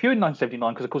 now there's a few in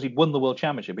 1979 because, of course, he won the World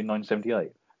Championship in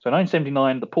 1978. So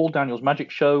 1979, The Paul Daniels Magic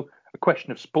Show, A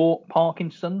Question of Sport,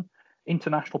 Parkinson,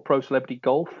 International Pro Celebrity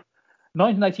Golf.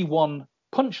 1981,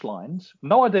 Punchlines.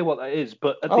 No idea what that is,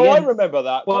 but at the end... I remember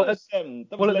that. Well, that was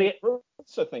Lenny Bruce,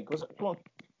 I think. Was it? Come on.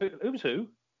 Who was who?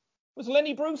 Was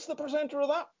Lenny Bruce the presenter of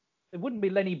that? It wouldn't be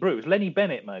Lenny Bruce. Lenny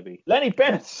Bennett, maybe. Lenny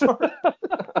Bennett, sorry.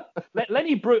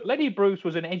 Lenny Bruce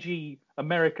was an edgy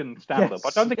American stand-up.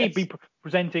 I don't think he'd be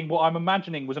presenting what I'm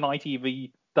imagining was an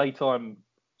ITV daytime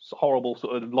horrible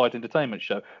sort of light entertainment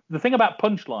show. The thing about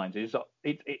Punchlines is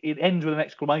it ends with an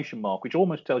exclamation mark, which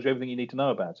almost tells you everything you need to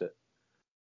know about it.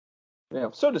 Yeah,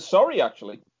 so does Sorry,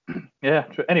 actually. Yeah,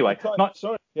 true. Anyway,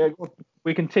 Sorry. Yeah, go on.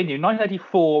 We continue.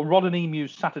 1984, Rod and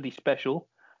Emu's Saturday Special.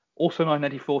 Also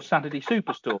 1984, Saturday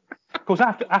Superstore. Of course,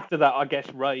 after that, I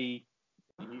guess Ray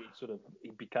he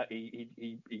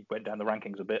went down the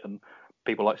rankings a bit, and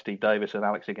people like Steve Davis and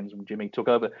Alex Higgins and Jimmy took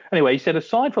over. Anyway, he said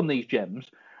aside from these gems,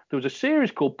 there was a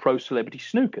series called Pro Celebrity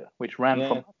Snooker, which ran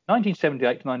from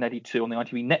 1978 to 1982 on the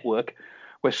ITV network,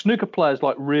 where snooker players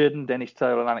like Reardon, Dennis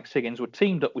Taylor, and Alex Higgins were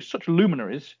teamed up with such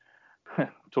luminaries.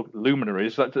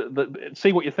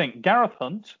 See what you think. Gareth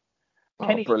Hunt,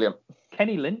 Kenny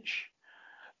Lynch,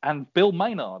 and Bill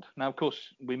Maynard. Now, of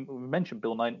course, we mentioned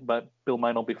Bill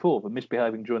Maynard before, but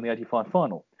misbehaving during the 85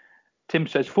 final. Tim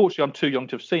says, fortunately, I'm too young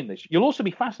to have seen this. You'll also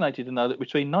be fascinated to know that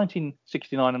between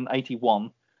 1969 and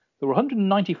 81, there were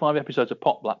 195 episodes of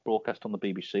Pot Black broadcast on the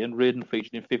BBC, and Reardon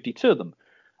featured in 52 of them.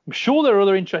 I'm sure there are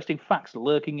other interesting facts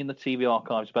lurking in the TV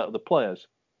archives about other players,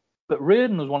 but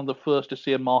Reardon was one of the first to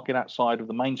see a market outside of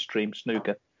the mainstream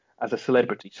snooker as a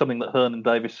celebrity, something that Hearn and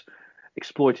Davis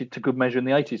exploited to good measure in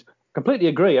the 80s. Completely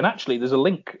agree. And actually, there's a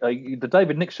link. The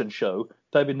David Nixon show,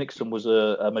 David Nixon was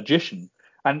a magician,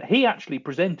 and he actually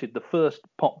presented the first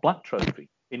Pot Black trophy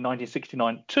in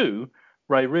 1969 to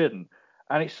Ray Reardon.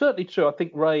 And it's certainly true. I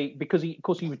think Ray, because he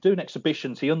was doing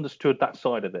exhibitions, he understood that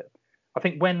side of it. I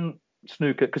think when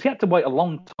snooker, because he had to wait a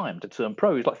long time to turn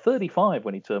pro. He was like 35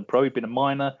 when he turned pro. He'd been a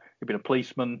miner, he'd been a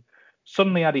policeman,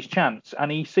 suddenly had his chance,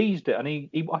 and he seized it. And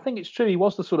I think it's true, he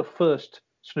was the sort of first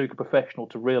snooker professional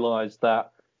to realise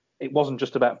that it wasn't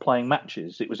just about playing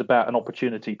matches. It was about an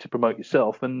opportunity to promote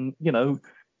yourself. And,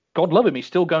 God love him, he's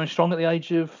still going strong at the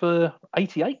age of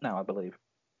 88 now, I believe.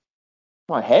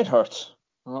 My head hurts.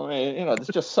 I mean, there's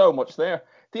just so much there.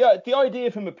 The idea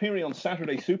of him appearing on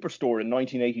Saturday Superstore in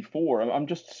 1984, I'm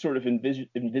just sort of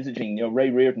envisaging, Ray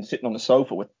Reardon sitting on the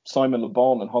sofa with Simon Le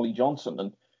Bon and Holly Johnson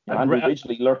and Andrew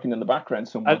Ridgely lurking in the background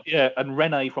somewhere. And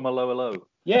Renee from A Low Low.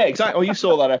 Yeah, exactly. Oh, you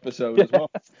saw that episode as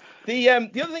well. The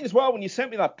other thing as well, when you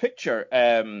sent me that picture,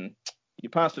 you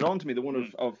passed it on to me, the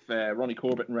one of Ronnie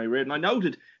Corbett and Ray Reardon. I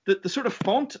noted that the sort of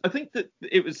font, I think that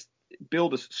it was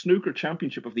billed as Snooker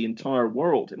Championship of the Entire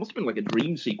World. It must have been like a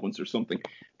dream sequence or something.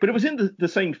 But it was in the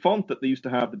same font that they used to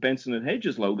have the Benson and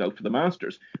Hedges logo for the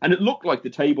Masters. And it looked like the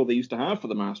table they used to have for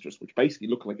the Masters, which basically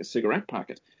looked like a cigarette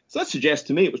packet. So that suggests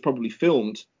to me it was probably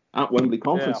filmed at Wembley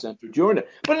Conference Centre during it.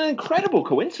 But an incredible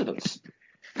coincidence.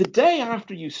 The day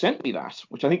after you sent me that,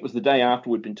 which I think was the day after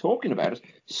we'd been talking about it,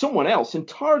 someone else,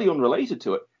 entirely unrelated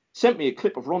to it, sent me a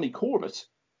clip of Ronnie Corbett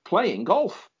playing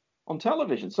golf on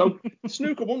television. So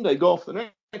snooker one day, golf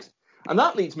the next. And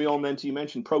that leads me on then to, you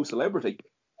mentioned pro celebrity.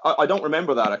 I don't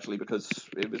remember that actually because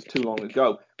it was too long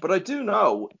ago. But I do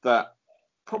know that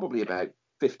probably about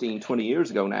 15, 20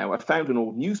 years ago now, I found an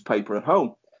old newspaper at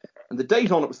home. And the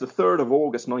date on it was the 3rd of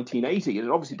August, 1980. It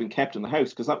had obviously been kept in the house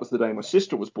because that was the day my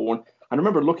sister was born. And I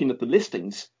remember looking at the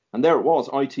listings, and there it was,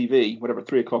 ITV, whatever,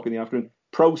 3 o'clock in the afternoon,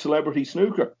 pro celebrity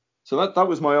snooker. So that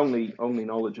was my only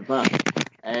knowledge of that.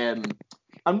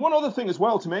 And one other thing as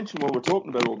well to mention while we're talking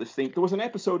about all this thing, there was an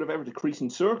episode of Ever Decreasing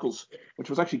Circles, which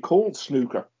was actually called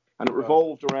Snooker. And it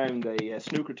revolved around a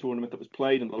snooker tournament that was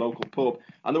played in the local pub.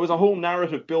 And there was a whole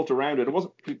narrative built around it.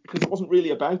 It wasn't really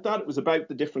about that. It was about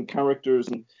the different characters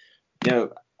and, you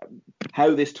know,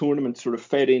 how this tournament sort of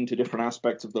fed into different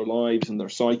aspects of their lives and their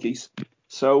psyches.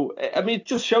 So, I mean, it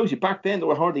just shows you back then there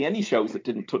were hardly any shows that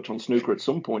didn't touch on snooker at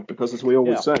some point because, as we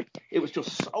always say, it was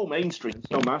just so mainstream,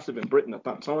 so massive in Britain at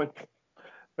that time.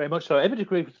 Very much so. Ever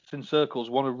Decreasing Circles,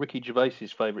 one of Ricky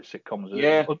Gervais's favourite sitcoms.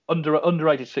 Yeah.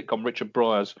 Underrated sitcom, Richard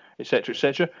Bryars, etc.,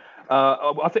 etc.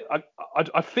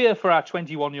 I fear for our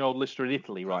 21-year-old listener in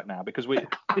Italy right now because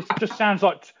this just sounds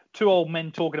like two old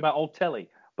men talking about old telly.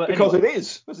 But because anyway, it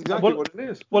is. That's exactly what it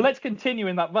is. Well, let's continue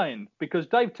in that vein because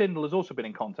Dave Tyndall has also been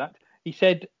in contact. He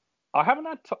said, I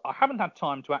haven't had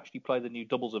time to actually play the new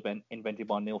doubles event invented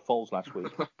by Neil Foles last week.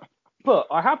 But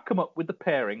I have come up with the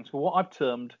pairings for what I've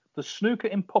termed the snooker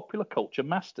in popular culture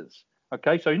masters.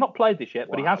 Okay, so he's not played this yet,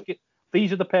 but he has.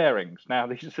 These are the pairings. Now,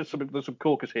 there's some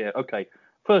corkers here. Okay,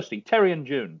 firstly, Terry and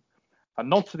June, a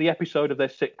nod to the episode of their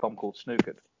sitcom called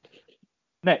Snookered.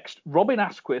 Next, Robin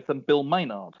Asquith and Bill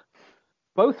Maynard.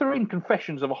 Both are in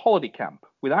Confessions of a Holiday Camp,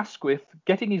 with Asquith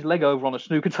getting his leg over on a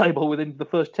snooker table within the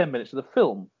first 10 minutes of the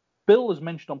film. Bill, as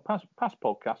mentioned on past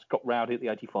podcasts, got rowdy at the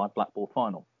 85 Blackball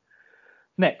final.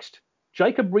 Next,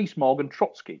 Jacob Rees-Mogg and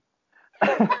Trotsky.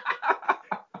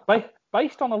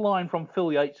 Based on a line from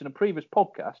Phil Yates in a previous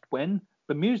podcast, when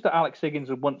bemused that Alex Higgins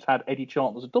had once had Eddie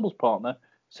Charlton as a doubles partner,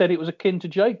 said it was akin to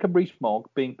Jacob Rees-Mogg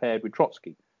being paired with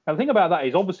Trotsky. Now, the thing about that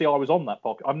is, obviously, I was on that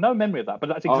podcast. I've no memory of that, but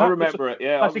that's exactly. I remember it.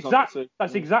 Yeah,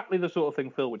 that's exactly the sort of thing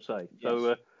Phil would say.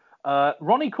 Yes. So,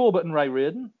 Ronnie Corbett and Ray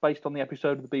Reardon, based on the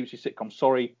episode of the BBC sitcom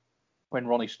Sorry, when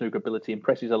Ronnie's snooker ability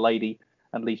impresses a lady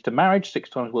and leads to marriage.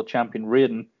 6-time world champion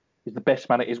Reardon is the best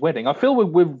man at his wedding. I feel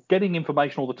we're getting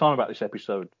information all the time about this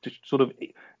episode. Just sort of,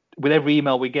 with every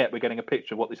email we get, we're getting a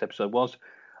picture of what this episode was.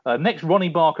 Next, Ronnie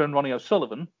Barker and Ronnie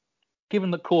O'Sullivan.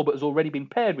 Given that Corbett has already been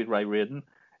paired with Ray Reardon,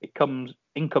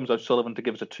 in comes O'Sullivan to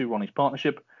give us a two Ronnies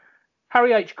partnership.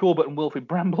 Harry H. Corbett and Wilfred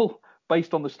Bramble,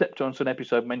 based on the Step Johnson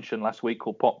episode mentioned last week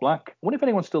called Pot Black. I wonder if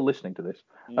anyone's still listening to this.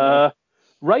 Yeah.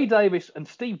 Ray Davis and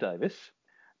Steve Davis,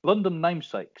 London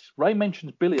namesakes. Ray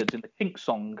mentions billiards in the Kink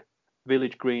Song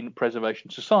Village Green Preservation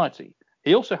Society.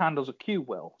 He also handles a cue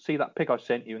well. See that pic I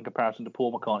sent you in comparison to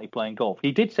Paul McCartney playing golf.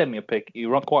 He did send me a pic.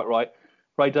 You're quite right.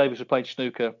 Ray Davis has played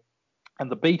snooker. And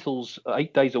the Beatles,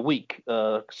 8 days a week,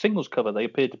 singles cover, they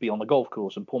appeared to be on the golf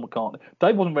course. And Paul McCartney,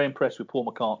 Dave wasn't very impressed with Paul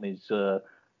McCartney's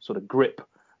sort of grip.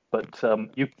 But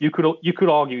you could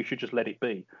argue you should just let it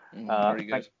be. Very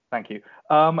good. Thank you.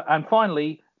 And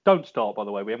finally, don't start, by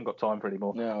the way. We haven't got time for any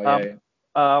more.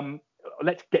 No,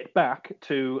 let's get back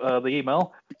to the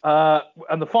email.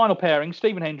 And the final pairing,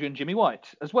 Stephen Hendry and Jimmy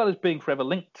White, as well as being forever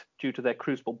linked due to their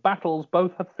crucible battles,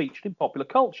 both have featured in popular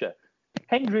culture.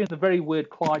 Hendry in the very weird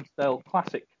Clydesdale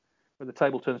Classic, where the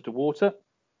table turns to water.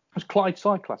 It was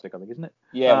Clydeside Classic, I think, isn't it?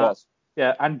 Yeah, it was.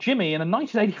 Yeah, and Jimmy in a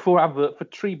 1984 advert for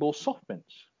Treeball soft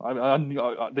mints.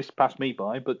 This passed me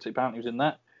by, but apparently he was in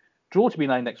that. Draw to be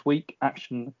named next week.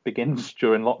 Action begins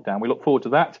during lockdown. We look forward to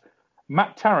that.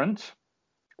 Matt Tarrant.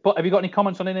 But have you got any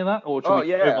comments on any of that? Or have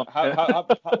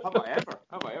I ever?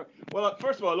 Well,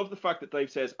 first of all, I love the fact that Dave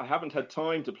says, I haven't had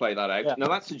time to play that out. Yeah. Now,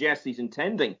 that suggests he's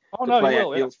intending to play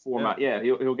out Neil's format. Yeah,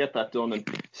 he'll get that done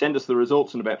and send us the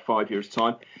results in about 5 years'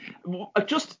 time.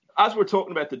 Just as we're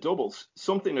talking about the doubles,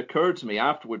 something occurred to me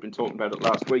after we'd been talking about it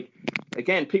last week.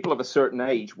 Again, people of a certain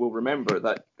age will remember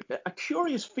that a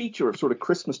curious feature of sort of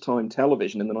Christmas time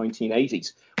television in the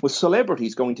 1980s was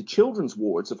celebrities going to children's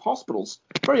wards of hospitals.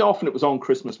 Very often it was on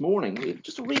Christmas morning. It was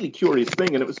just a really curious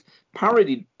thing, and it was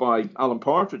parodied by Alan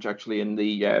Partridge, actually, in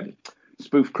the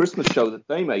spoof Christmas show that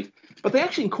they made. But they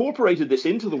actually incorporated this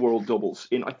into the World Doubles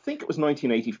in, I think it was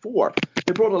 1984.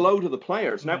 They brought a load of the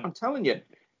players. Now, I'm telling you,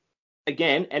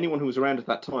 again, anyone who was around at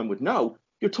that time would know,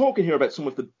 you're talking here about some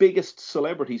of the biggest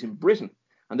celebrities in Britain.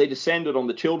 And they descended on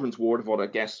the children's ward of what I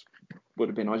guess would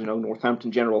have been, I don't know,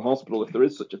 Northampton General Hospital, if there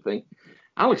is such a thing.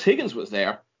 Alex Higgins was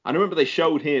there. And I remember they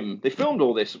showed him, they filmed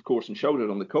all this, of course, and showed it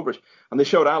on the coverage. And they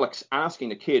showed Alex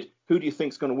asking a kid, who do you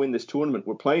think's going to win this tournament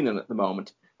we're playing in at the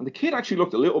moment? And the kid actually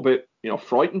looked a little bit,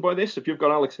 frightened by this. If you've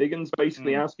got Alex Higgins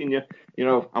basically asking you,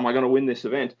 am I going to win this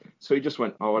event? So he just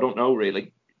went, oh, I don't know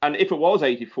really. And if it was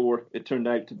 84, it turned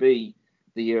out to be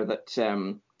the year that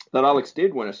that Alex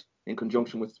did win it in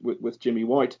conjunction with Jimmy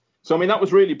White. So, I mean, that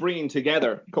was really bringing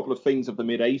together a couple of things of the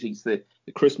mid-'80s, the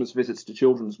Christmas visits to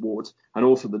children's wards and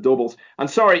also the doubles. And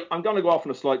sorry, I'm going to go off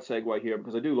on a slight segue here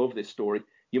because I do love this story.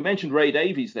 You mentioned Ray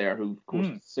Davies there, who, of course,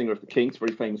 is the singer of the Kinks,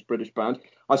 very famous British band.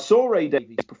 I saw Ray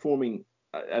Davies performing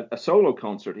a solo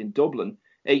concert in Dublin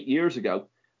 8 years ago.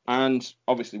 And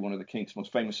obviously one of the Kinks'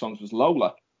 most famous songs was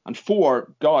Lola. And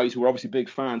 4 guys who were obviously big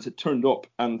fans had turned up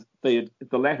and they had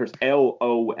the letters Lola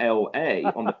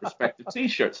on the respective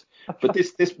T-shirts. But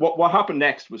what happened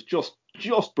next was just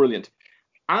brilliant.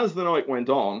 As the night went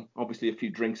on, obviously a few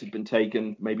drinks had been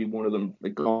taken. Maybe one of them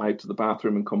had gone out to the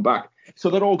bathroom and come back. So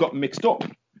that all got mixed up.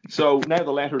 So now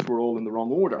the letters were all in the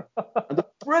wrong order. And the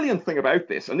brilliant thing about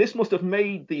this, and this must have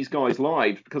made these guys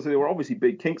live because they were obviously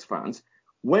big Kinks fans,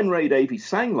 when Ray Davies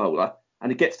sang Lola,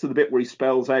 and it gets to the bit where he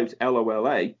spells out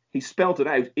Lola, he spelled it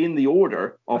out in the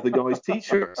order of the guys'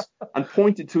 T-shirts and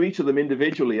pointed to each of them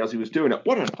individually as he was doing it.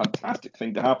 What a fantastic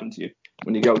thing to happen to you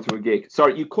when you go to a gig.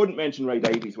 Sorry, you couldn't mention Ray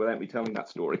Davies without me telling that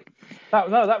story.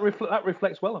 That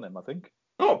reflects well on him, I think.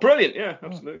 Oh, brilliant. Yeah,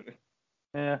 absolutely.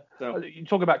 Yeah. So, you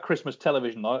talk about Christmas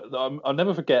television. I'll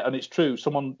never forget, and it's true,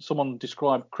 someone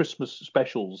described Christmas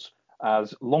specials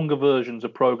as longer versions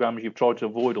of programs you've tried to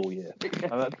avoid all year.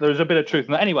 There's a bit of truth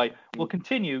in that. Anyway, we'll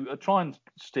continue. Try and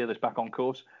steer this back on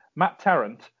course. Matt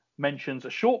Tarrant mentions a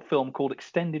short film called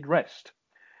Extended Rest.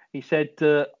 He said,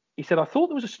 I thought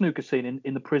there was a snooker scene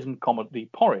in the prison comedy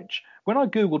Porridge. When I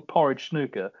Googled Porridge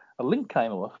snooker, a link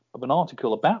came up of an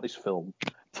article about this film.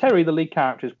 Terry, the lead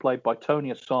character, is played by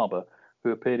Tony Asaba, who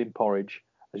appeared in Porridge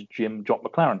as Jim Jock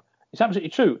McLaren. It's absolutely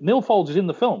true. Neil Foulds is in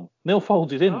the film. Neil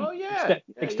Foulds is in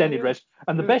Extended Rest.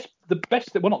 And the best,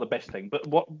 well, not the best thing, but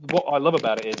what I love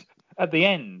about it is at the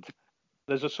end,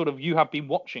 there's a sort of you have been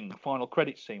watching the final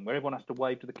credits scene where everyone has to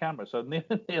wave to the camera. So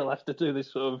Neil has to do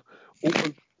this sort of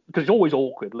awkward, because it's always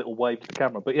awkward, little wave to the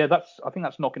camera. But yeah, I think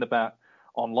that's knocking about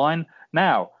online.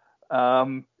 Now,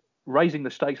 raising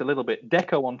the stakes a little bit,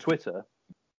 Deco on Twitter,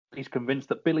 he's convinced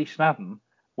that Billy Snadden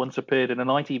once appeared in an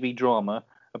ITV drama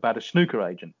about a snooker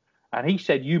agent. And he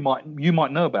said you might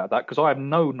know about that because I have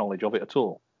no knowledge of it at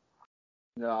all.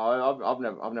 No,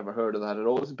 I've never heard of that at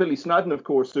all. This is Billy Snadden, of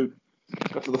course, who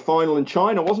got to the final in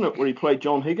China, wasn't it, where he played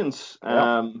John Higgins?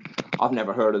 Yeah. I've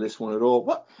never heard of this one at all.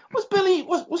 What was Billy?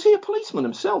 Was he a policeman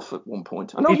himself at one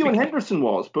point? I know Ewan Henderson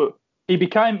was, but he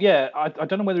became. Yeah, I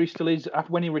don't know whether he still is.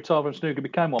 After when he retired from snooker,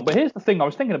 became one. But here's the thing: I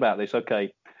was thinking about this.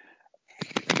 Okay,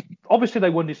 obviously they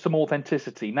wanted some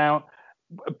authenticity. Now,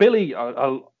 Billy's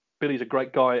a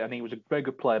great guy and he was a very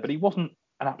good player, but he wasn't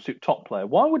an absolute top player.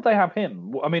 Why would they have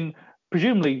him? I mean,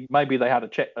 presumably maybe they had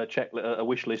a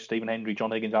wish list: Stephen Hendry,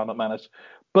 John Higgins, Alan McManus.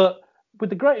 But with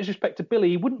the greatest respect to Billy,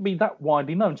 he wouldn't be that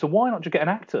widely known. So why not just get an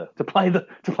actor to play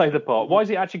the part? Why has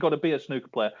he actually got to be a snooker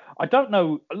player? I don't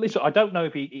know. Listen, I don't know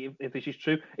if this is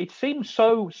true. It seems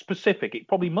so specific. It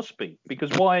probably must be, because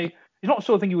why? It's not the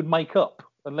sort of thing you would make up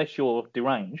unless you're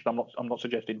deranged. I'm not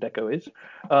suggesting Deco is.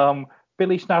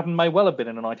 Billy Snadden may well have been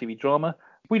in an ITV drama.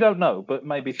 We don't know, but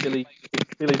maybe if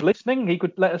Billy's listening, he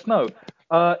could let us know.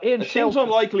 It seems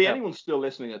unlikely anyone's still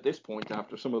listening at this point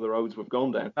after some of the roads we've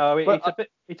gone down.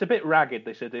 It's a bit ragged,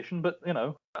 this edition, but you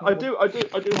know. I do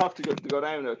have to go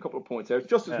down a couple of points there. It's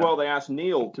just as well they asked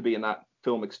Neil to be in that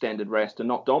film Extended Rest and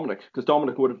not Dominic, because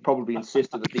Dominic would have probably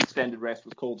insisted that the Extended Rest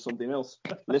was called something else.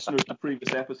 Listeners to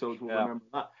previous episodes will remember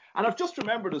that. And I've just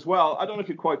remembered as well, I don't know if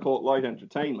you quite call it light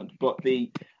entertainment, but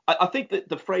I think that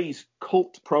the phrase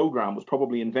cult program was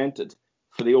probably invented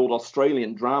for the old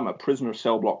Australian drama Prisoner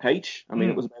Cell Block H. I mean,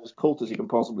 it was about as cult as you can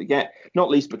possibly get, not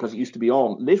least because it used to be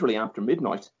on literally after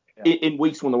midnight in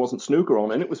weeks when there wasn't snooker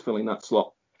on, and it was filling that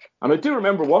slot. And I do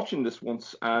remember watching this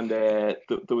once, and there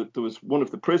was one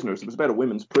of the prisoners. It was about a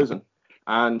women's prison,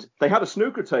 and they had a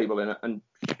snooker table in it, and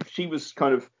she was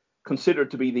kind of considered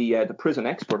to be the prison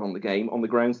expert on the game on the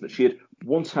grounds that she had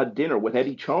once had dinner with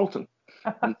Eddie Charlton.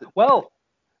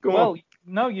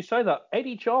 No, you say that.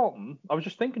 Eddie Charlton, I was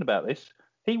just thinking about this.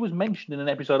 He was mentioned in an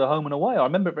episode of Home and Away. I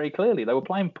remember it very clearly. They were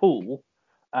playing pool,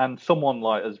 and someone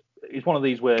it's one of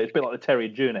these where it's a bit like the Terry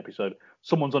and June episode.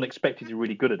 Someone's unexpectedly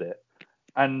really good at it,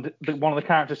 and one of the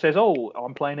characters says, "Oh,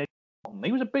 I'm playing Eddie Charlton."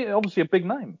 He was obviously a big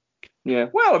name. Yeah.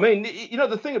 Well, I mean,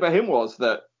 the thing about him was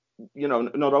that,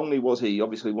 not only was he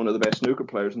obviously one of the best snooker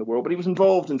players in the world, but he was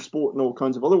involved in sport in all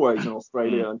kinds of other ways in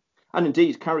Australia, and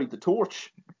indeed carried the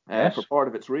torch for part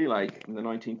of its relay in the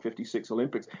 1956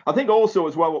 Olympics. I think also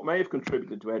as well what may have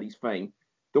contributed to Eddie's fame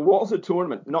There was a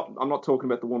tournament. I'm not talking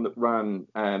about the one that ran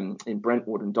in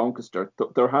Brentwood and Doncaster.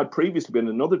 There had previously been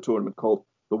another tournament called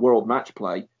the World Match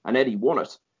Play, and Eddie won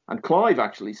it. And Clive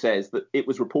actually says that it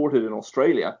was reported in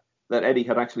Australia that Eddie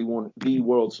had actually won the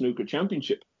World Snooker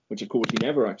Championship, which of course he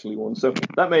never actually won. So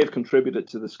that may have contributed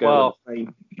to the scale of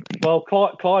fame. Well,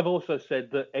 Clive also said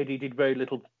that Eddie did very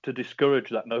little to discourage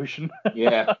that notion.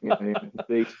 yeah,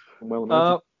 indeed. Well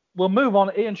noted. We'll move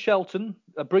on. Ian Shelton,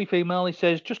 a brief email. He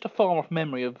says, just a far-off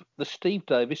memory of the Steve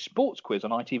Davis sports quiz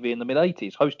on ITV in the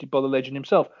mid-'80s, hosted by the legend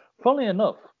himself. Funnily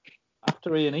enough,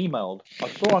 after Ian emailed, I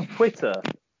saw on Twitter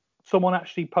someone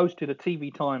actually posted a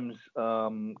TV Times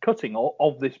cutting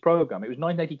of this programme. It was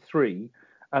 1983,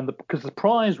 and because the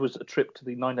prize was a trip to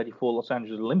the 1984 Los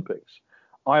Angeles Olympics.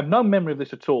 I have no memory of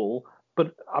this at all,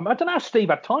 but I don't know how Steve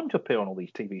had time to appear on all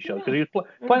these TV shows, because he was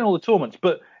playing all the tournaments,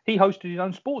 but he hosted his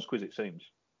own sports quiz, it seems.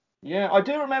 Yeah, I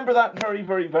do remember that very,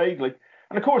 very vaguely.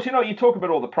 And of course, you talk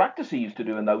about all the practice he used to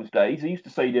do in those days. He used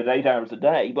to say he did 8 hours a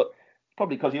day, but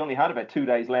probably because he only had about 2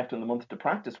 days left in the month to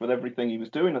practice with everything he was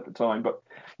doing at the time. But,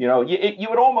 you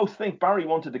would almost think Barry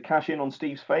wanted to cash in on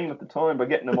Steve's fame at the time by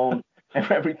getting him on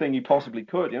everything he possibly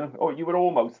could, Or you would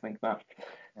almost think that.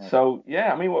 Yeah. So,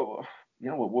 yeah, I mean,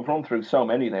 we've run through so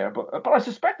many there, but I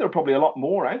suspect there are probably a lot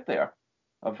more out there.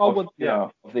 Of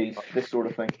this sort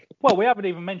of thing. Well, we haven't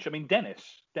even mentioned. I mean,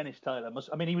 Dennis Taylor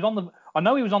he was on the. I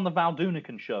know he was on the Val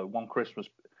Doonican show one Christmas.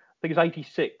 I think it was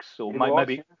 '86 or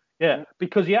maybe. Yeah,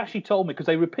 because he actually told me, because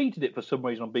they repeated it for some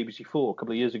reason on BBC4 a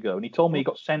couple of years ago, and he told me he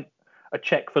got sent a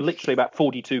check for literally about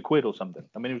 42 quid or something.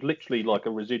 I mean, it was literally like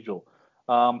a residual.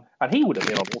 And he would have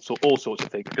been on all sorts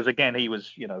of things because again, he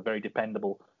was very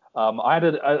dependable. I had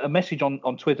a message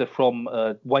on Twitter from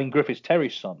Wayne Griffiths,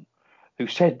 Terry's son, who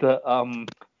said that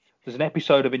there's an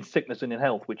episode of In Sickness and in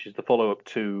Health, which is the follow-up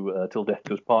to Till Death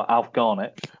Do Us Part, Alf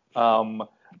Garnett.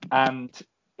 And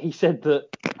he said that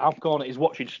Alf Garnett is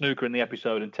watching snooker in the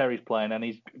episode and Terry's playing, and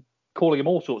he's calling him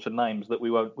all sorts of names that we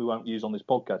won't use on this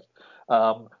podcast.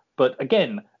 But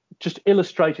again, just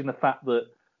illustrating the fact that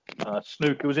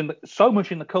snooker was so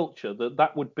much in the culture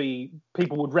that would be,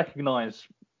 people would recognise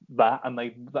that, and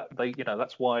they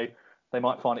that's why they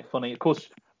might find it funny. Of course,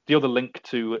 the other link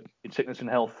to In Sickness and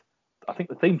Health, I think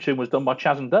the theme tune was done by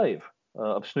Chaz and Dave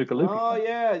of Snooker Looping. Oh,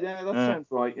 yeah, that sounds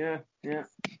right, yeah.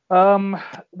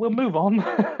 We'll move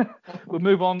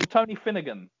on. Tony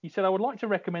Finnegan. He said, I would like to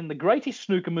recommend the greatest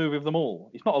snooker movie of them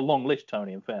all. It's not a long list,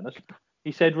 Tony, in fairness.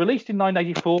 He said, released in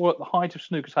 1984 at the height of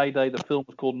snooker's heyday, the film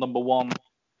was called Number One.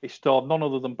 It starred none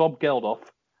other than Bob Geldof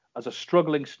as a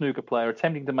struggling snooker player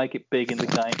attempting to make it big in the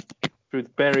game through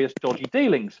various dodgy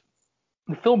dealings.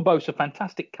 The film boasts a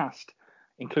fantastic cast,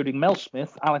 including Mel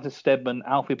Smith, Alistair Steadman,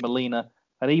 Alfred Molina,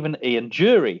 and even Ian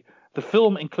Dury. The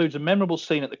film includes a memorable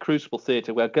scene at the Crucible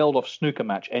Theatre where Geldof's snooker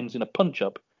match ends in a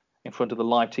punch-up in front of the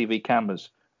live TV cameras.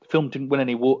 The film didn't win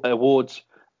any awards,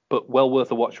 but well worth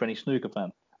a watch for any snooker fan.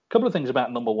 A couple of things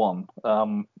about Number One.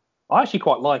 I actually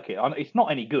quite like it. It's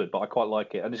not any good, but I quite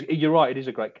like it. And you're right, it is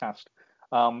a great cast.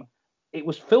 It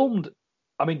was filmed...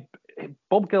 I mean,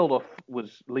 Bob Geldof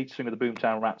was lead singer of the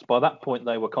Boomtown Rats. By that point,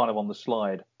 they were kind of on the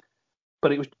slide.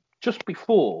 But it was just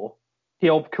before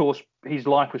his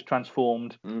life was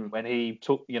transformed when he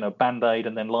took, Band-Aid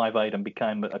and then Live Aid and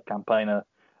became a campaigner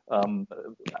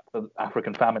for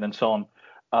African famine and so on.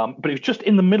 But it was just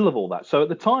in the middle of all that. So at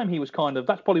the time, he was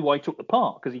that's probably why he took the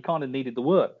part, because he kind of needed the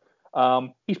work.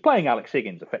 He's playing Alex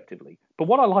Higgins, effectively. But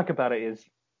what I like about it is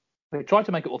they tried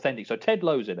to make it authentic. So Ted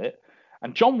Lowe's in it.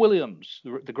 And John Williams,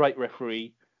 the great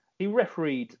referee, he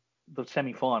refereed the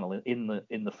semi-final in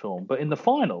the film. But in the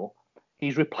final,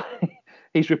 he's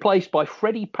replaced by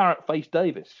Freddie Parrot-Face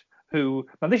Davis, who...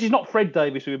 Now, this is not Fred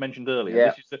Davis, who we mentioned earlier.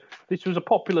 Yeah. This was a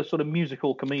popular sort of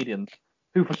musical comedian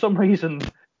who, for some reason,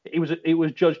 it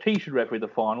was judged he should referee the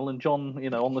final, and John,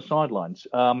 on the sidelines.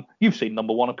 You've seen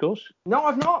Number One, of course. No,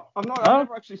 I've not. I've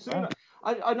never actually seen it.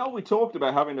 I know we talked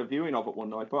about having a viewing of it one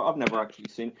night, but I've never actually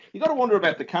seen it. You got to wonder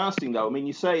about the casting, though. I mean,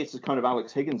 you say it's a kind of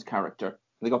Alex Higgins character, and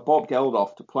they got Bob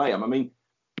Geldof to play him. I mean,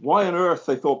 why on earth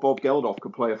they thought Bob Geldof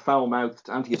could play a foul-mouthed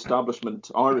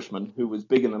anti-establishment Irishman who was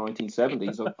big in the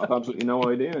 1970s? I've absolutely no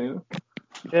idea.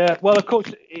 Yeah, well, of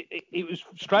course, it was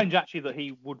strange actually that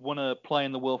he would want to play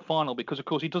in the World Final because, of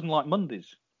course, he doesn't like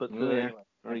Mondays. But anyway.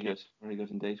 Very good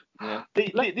indeed. Yeah.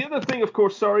 The other thing, of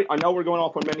course, sorry, I know we're going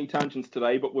off on many tangents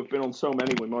today, but we've been on so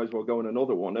many, we might as well go on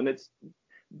another one, and it's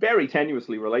very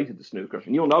tenuously related to snooker,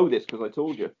 and you'll know this because I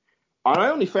told you. And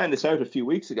I only found this out a few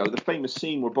weeks ago, the famous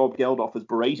scene where Bob Geldof is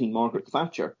berating Margaret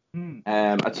Thatcher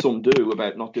at some do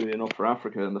about not doing enough for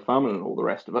Africa and the famine and all the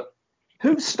rest of it.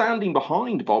 Who's standing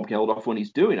behind Bob Geldof when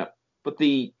he's doing it but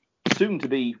the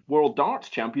soon-to-be world darts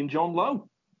champion John Lowe?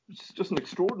 it's just an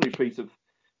extraordinary piece of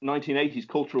 1980s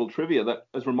cultural trivia that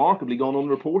has remarkably gone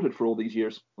unreported for all these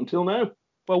years until now.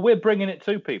 Well, we're bringing it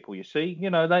to people. You see,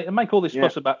 they make all this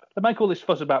fuss about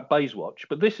Bayswatch,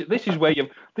 but this is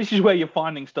where you're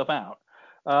finding stuff out.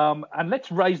 And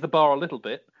let's raise the bar a little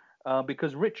bit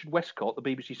because Richard Westcott, the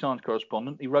BBC Science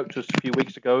correspondent, he wrote to us a few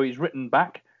weeks ago. He's written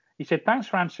back. He said, "Thanks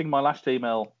for answering my last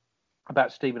email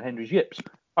about Stephen Hendry's yips.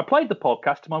 I played the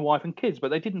podcast to my wife and kids, but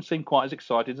they didn't seem quite as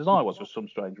excited as I was for some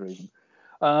strange reason."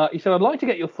 He said, "I'd like to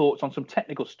get your thoughts on some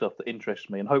technical stuff that interests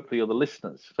me and hopefully other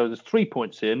listeners." So there's 3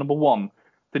 points here. Number one,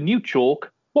 the new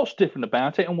chalk. What's different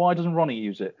about it and why doesn't Ronnie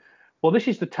use it? Well, this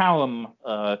is the Talam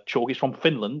chalk. It's from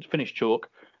Finland, Finnish chalk.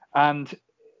 And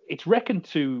it's reckoned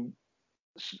to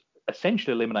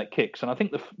essentially eliminate kicks. And I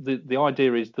think the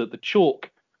idea is that the chalk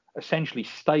essentially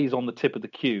stays on the tip of the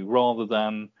cue rather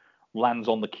than lands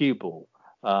on the cue ball.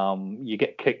 You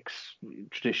get kicks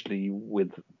traditionally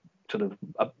with sort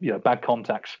of bad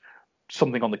contacts,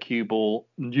 something on the cue ball,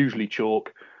 usually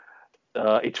chalk.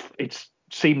 It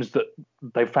seems that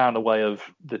they've found a way of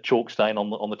the chalk staying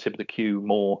on the tip of the cue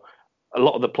more. A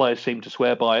lot of the players seem to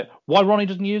swear by it. Why Ronnie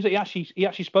doesn't use it? He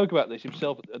actually spoke about this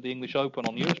himself at the English Open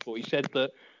on Eurosport. He said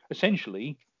that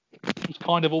essentially he's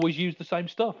kind of always used the same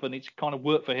stuff and it's kind of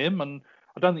worked for him. And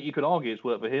I don't think you could argue it's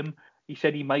worked for him. He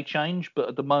said he may change, but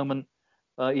at the moment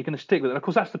you're going to stick with it. And of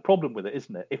course, that's the problem with it,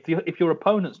 isn't it? If your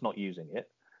opponent's not using it,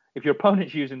 if your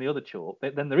opponent's using the other chalk,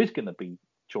 then there is going to be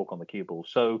chalk on the cue ball.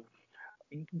 So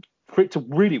for it to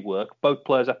really work, both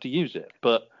players have to use it.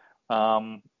 But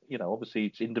obviously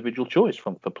it's individual choice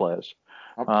for players.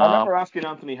 I remember asking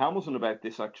Anthony Hamilton about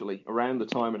this actually around the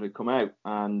time it had come out,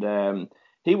 and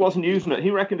he wasn't using it.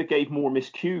 He reckoned it gave more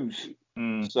miscues.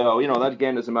 So that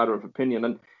again is a matter of opinion.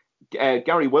 And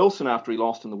Gary Wilson, after he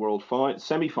lost in the World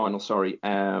semi-final,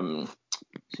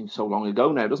 seems so long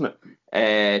ago now, doesn't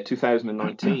it?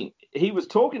 2019. He was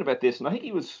talking about this, and I think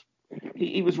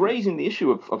he was raising the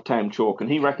issue of town chalk, and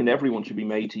he reckoned everyone should be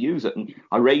made to use it. And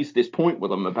I raised this point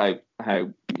with him about how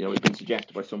it's been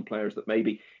suggested by some players that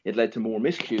maybe it led to more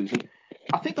miscues. And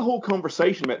I think the whole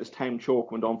conversation about this town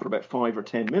chalk went on for about 5 or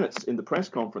 10 minutes in the press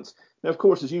conference. Now, of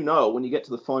course, as you know, when you get to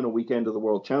the final weekend of the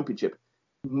World Championship,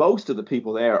 most of the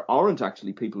people there aren't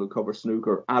actually people who cover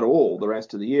snooker at all the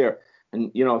rest of the year.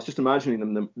 And, I was just imagining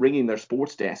them ringing their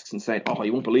sports desks and saying, "Oh,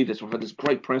 you won't believe this. We've had this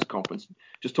great press conference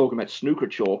just talking about snooker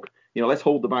chalk. Let's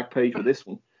hold the back page for this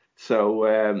one." So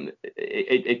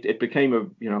it became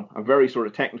a very sort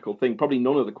of technical thing. Probably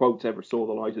none of the quotes ever saw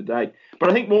the light of day. But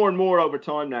I think more and more over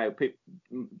time now,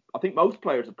 I think most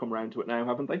players have come around to it now,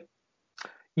 haven't they?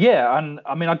 Yeah, and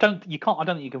I mean, I don't think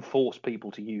you can force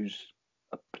people to use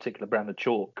a particular brand of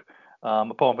chalk.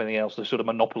 Apart from anything else, there's sort of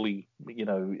monopoly,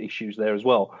 issues there as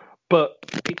well. But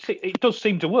it does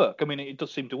seem to work. I mean, it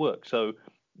does seem to work. So,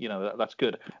 that's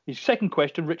good. His second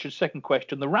question, Richard's second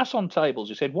question, the Rasson tables.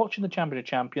 He said, watching the Champion of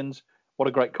Champions, what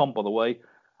a great comp, by the way.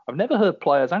 I've never heard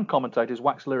players and commentators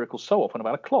wax lyrical so often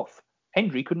about a cloth.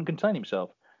 Hendry couldn't contain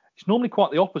himself. It's normally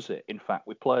quite the opposite, in fact,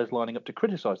 with players lining up to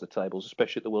criticise the tables,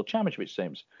 especially at the World Championship, it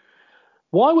seems.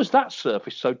 Why was that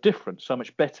surface so different, so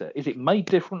much better? Is it made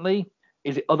differently?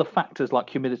 Is it other factors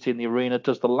like humidity in the arena?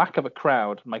 Does the lack of a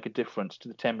crowd make a difference to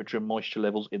the temperature and moisture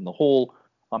levels in the hall?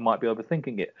 I might be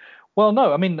overthinking it. Well,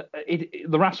 no. I mean,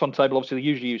 the Rasson table, obviously, they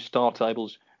usually use star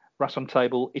tables. Rasson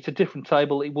table, it's a different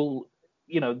table. It will,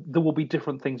 there will be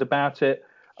different things about it.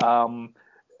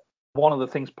 One of the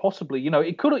things possibly,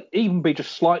 it could even be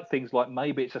just slight things like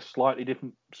maybe it's a slightly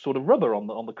different sort of rubber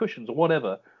on the cushions or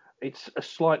whatever. It's a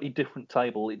slightly different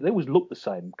table. They always look the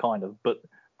same, kind of, but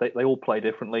they all play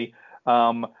differently.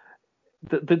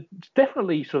 The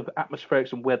definitely sort of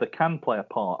atmospherics and weather can play a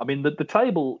part. I mean, the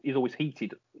table is always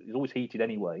heated. It's always heated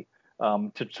anyway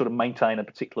to sort of maintain a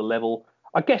particular level.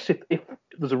 I guess if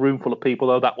there's a room full of people,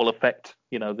 though, that will affect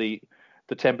the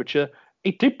temperature.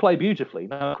 It did play beautifully,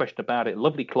 no question about it.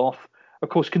 Lovely cloth. Of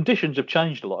course, conditions have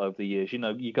changed a lot over the years.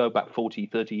 You go back 40,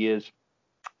 30 years,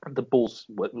 the balls,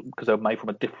 because they were made from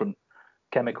a different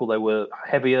chemical, they were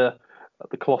heavier,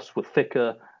 the cloths were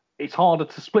thicker. It's harder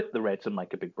to split the reds and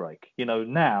make a big break.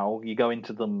 Now you go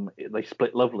into them, they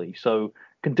split lovely. So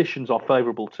conditions are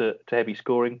favourable to heavy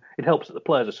scoring. It helps that the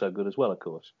players are so good as well, of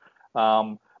course.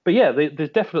 But yeah,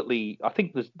 there's definitely, I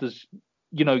think there's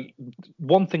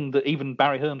one thing that even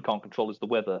Barry Hearn can't control is the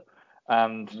weather.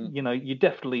 And, you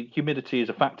definitely, humidity is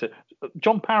a factor.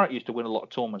 John Parrott used to win a lot of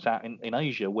tournaments out in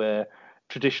Asia where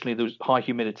traditionally there was high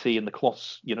humidity and the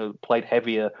cloths, played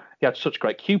heavier. He had such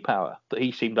great cue power that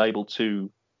he seemed able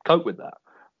to cope with that.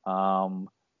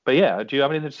 But yeah, do you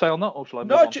have anything to say on that, or shall I move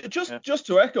No, on? just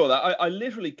to echo that, I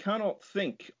literally cannot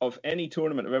think of any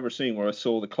tournament I've ever seen where I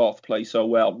saw the cloth play so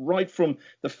well. Right from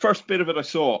the first bit of it I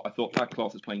saw, I thought that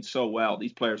cloth is playing so well.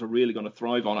 These players are really going to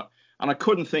thrive on it. And I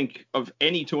couldn't think of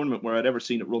any tournament where I'd ever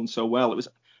seen it run so well. It was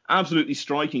absolutely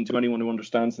striking to anyone who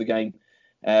understands the game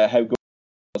how good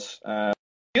it was.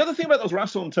 The other thing about those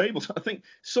Rasson tables, I think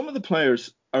some of the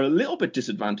players are a little bit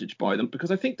disadvantaged by them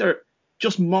because I think they're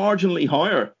just marginally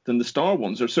higher than the star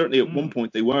ones, or certainly at one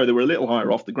point they were. They were a little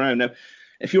higher off the ground. Now,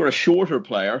 if you're a shorter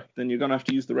player, then you're going to have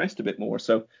to use the rest a bit more.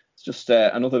 So it's just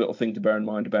another little thing to bear in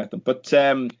mind about them. But,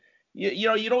 you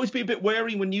know, you'd always be a bit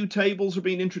wary when new tables are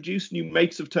being introduced, new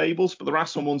makes of tables. But the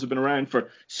Rasson ones have been around for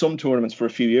some tournaments for a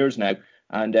few years now.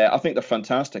 And I think they're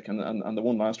fantastic. And the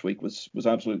one last week was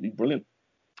absolutely brilliant.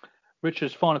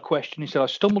 Richard's final question. He said, I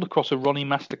stumbled across a Ronnie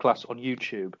masterclass on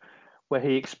YouTube where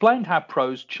he explained how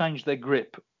pros change their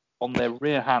grip on their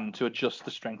rear hand to adjust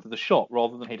the strength of the shot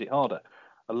rather than hit it harder.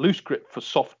 A loose grip for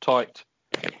soft, tight.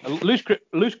 A loose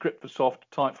grip for soft,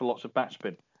 tight for lots of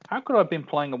backspin. How could I have been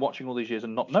playing and watching all these years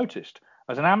and not noticed?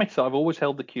 As an amateur, I've always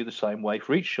held the cue the same way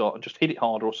for each shot and just hit it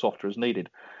harder or softer as needed.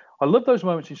 I love those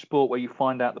moments in sport where you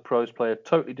find out the pros play a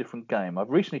totally different game.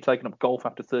 I've recently taken up golf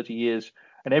after 30 years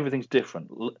and everything's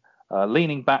different.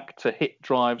 Leaning back to hit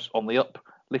drives on the up,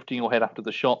 lifting your head after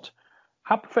the shot.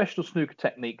 Have professional snooker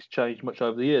techniques changed much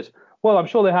over the years? Well, I'm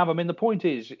sure they have. I mean, the point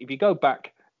is, if you go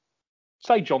back,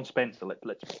 say John Spencer,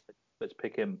 let's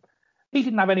pick him. He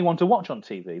didn't have anyone to watch on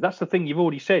TV. That's the thing. You've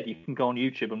already said you can go on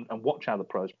YouTube and watch how the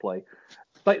pros play.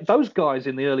 Those guys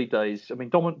in the early days, I mean,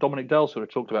 Dominic Dale sort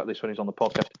of talked about this when he's on the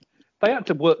podcast. They had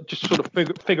to work, just sort of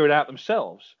figure it out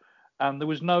themselves. And there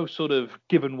was no sort of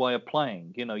given way of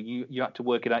playing. You know, you had to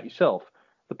work it out yourself.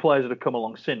 The players that have come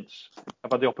along since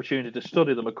have had the opportunity to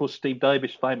study them. Of course, Steve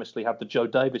Davis famously had the Joe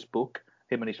Davis book.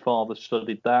 Him and his father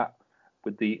studied that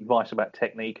with the advice about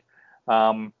technique.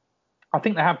 I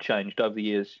think they have changed over the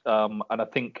years. And I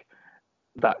think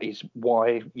that is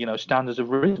why, you know, standards have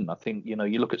risen. I think, you know,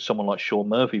 you look at someone like Sean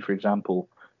Murphy, for example,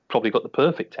 probably got the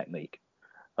perfect technique.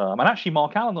 And actually,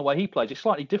 Mark Allen, the way he plays, is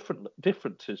slightly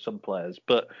different to some players,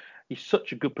 but he's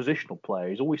such a good positional player.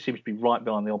 He always seems to be right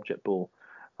behind the object ball.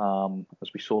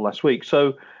 As we saw last week.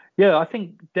 So, yeah, I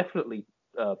think definitely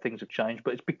things have changed,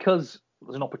 but it's because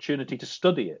there's an opportunity to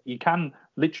study it. You can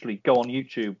literally go on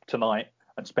YouTube tonight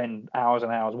and spend hours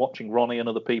and hours watching Ronnie and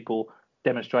other people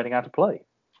demonstrating how to play.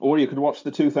 Or you could watch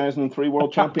the 2003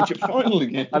 World Championship final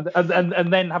again.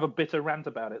 And then have a bitter rant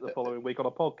about it the following week on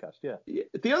a podcast, yeah.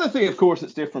 The other thing, of course,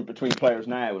 that's different between players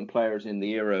now and players in the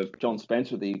era of John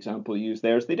Spencer, the example you used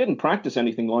there, is they didn't practice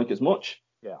anything like as much.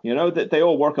 Yeah. You know, that they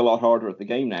all work a lot harder at the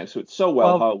game now, so it's so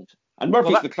well honed. And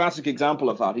Murphy's the classic example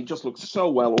of that. He just looks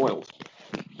so well oiled.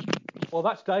 Well,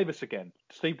 that's Davis again.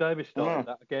 Steve Davis started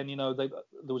that again. You know, there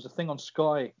was a thing on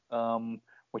Sky,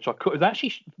 which I could. It was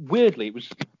actually weirdly,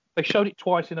 they showed it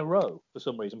twice in a row for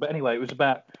some reason. But anyway, it was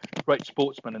about great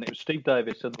sportsmen, and it was Steve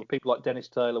Davis, and there were people like Dennis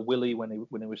Taylor, Willie when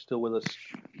he was still with us,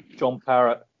 John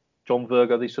Parrott, John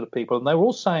Virgo, these sort of people, and they were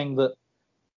all saying that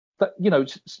you know,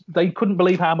 they couldn't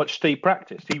believe how much Steve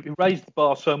practiced. He raised the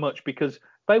bar so much because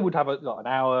they would have an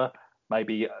hour,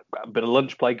 maybe a bit of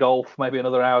lunch, play golf, maybe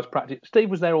another hour's practice.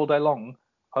 Steve was there all day long,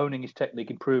 honing his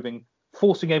technique, improving,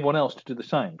 forcing everyone else to do the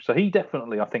same. So he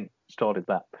definitely, I think, started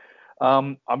that.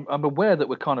 I'm aware that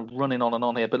we're kind of running on and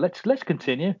on here, but let's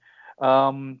continue.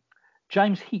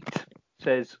 James Heat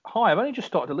says, "Hi, I've only just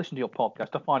started to listen to your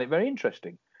podcast. I find it very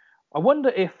interesting. I wonder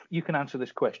if you can answer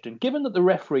this question. Given that the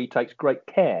referee takes great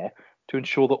care to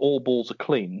ensure that all balls are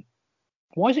clean,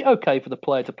 why is it okay for the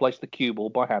player to place the cue ball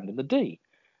by hand in the D?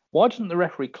 Why doesn't the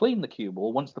referee clean the cue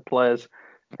ball once the players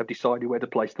have decided where to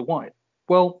place the white?"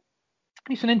 Well,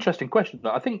 it's an interesting question.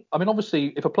 I mean,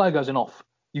 obviously, if a player goes in off,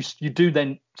 you do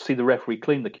then see the referee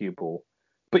clean the cue ball.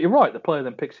 But you're right, the player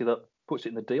then picks it up, puts it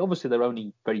in the D. Obviously, they're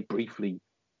only very briefly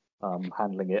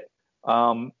handling it.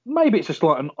 Maybe it's a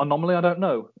slight anomaly. I don't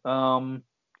know.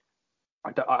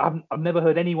 I've never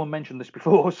heard anyone mention this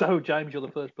before. So, James, you're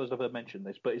the first person I've heard mention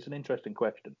this, but it's an interesting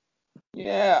question.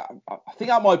 Yeah, I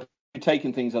think I might be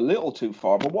taking things a little too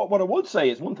far. But what I would say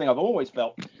is one thing I've always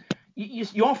felt.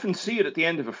 You often see it at the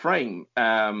end of a frame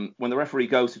when the referee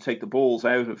goes to take the balls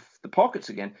out of the pockets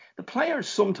again. The players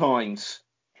sometimes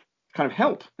kind of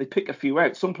help. They pick a few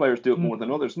out. Some players do it more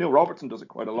than others. Neil Robertson does it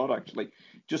quite a lot, actually.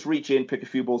 Just reach in, pick a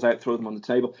few balls out, throw them on the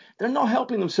table. They're not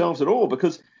helping themselves at all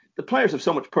because the players have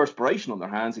so much perspiration on their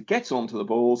hands. It gets onto the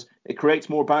balls. It creates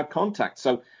more bad contact.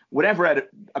 So whatever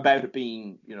about it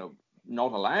being, you know,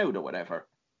 not allowed or whatever,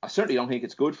 I certainly don't think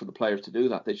it's good for the players to do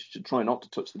that. They should try not to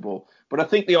touch the ball. But I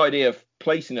think the idea of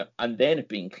placing it and then it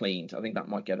being cleaned, I think that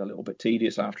might get a little bit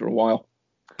tedious after a while.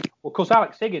 Well, of course,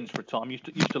 Alex Higgins for a time used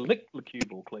to lick the cue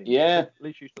ball clean. Yeah. At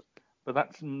least used to, but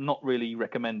that's not really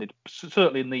recommended,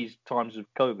 certainly in these times of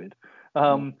COVID.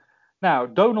 Now,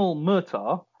 Donal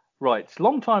Murtar writes,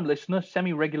 long-time listener,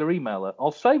 semi-regular emailer.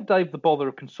 I'll save Dave the bother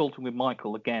of consulting with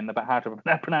Michael again about how to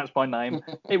pronounce my name.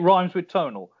 It rhymes with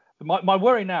tonal. My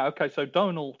worry now, okay, so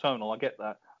Donal, I get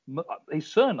that.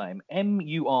 His surname,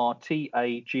 Murtagh,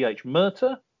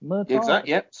 Murtar?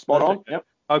 Exactly, yep, spot on. Yep.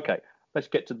 Okay, let's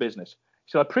get to business.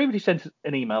 So I previously sent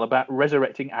an email about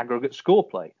resurrecting aggregate score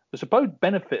play. The supposed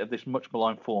benefit of this much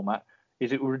maligned format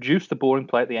is it will reduce the boring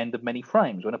play at the end of many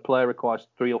frames when a player requires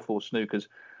 3 or 4 snookers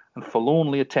and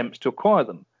forlornly attempts to acquire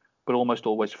them, but almost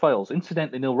always fails.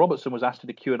 Incidentally, Neil Robertson was asked in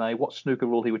a Q&A what snooker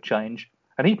rule he would change,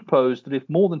 and he proposed that if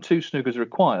more than 2 snookers are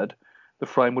required, the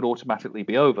frame would automatically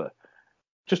be over.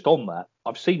 Just on that,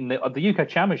 I've seen the UK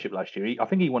Championship last year. I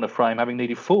think he won a frame having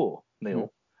needed 4,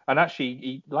 Neil. And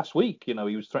actually, last week, he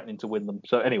was threatening to win them.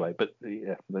 So anyway, but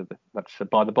yeah, that's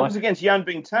by the by. It was against Yan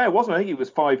Bingtao, wasn't it? I think he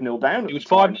was 5-0 down. He was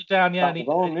 5-0 down, yeah. He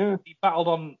battled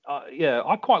on. Yeah,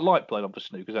 I quite like playing on for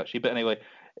snookers actually. But anyway,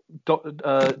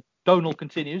 Donal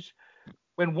continues.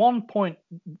 When one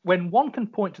can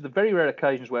point to the very rare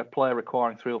occasions where a player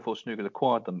requiring 3 or 4 snookers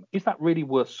acquired them, is that really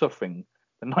worth suffering?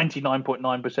 The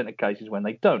 99.9% of cases when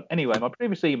they don't. Anyway, my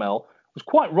previous email was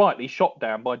quite rightly shot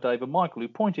down by Dave and Michael, who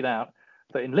pointed out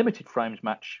that in limited frames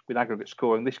match with aggregate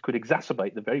scoring, this could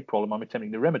exacerbate the very problem I'm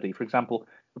attempting to remedy. For example,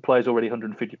 the player's already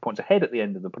 150 points ahead at the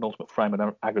end of the penultimate frame with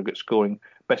aggregate scoring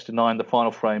best of 9. The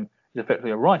final frame is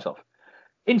effectively a write-off.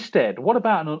 Instead, what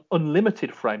about an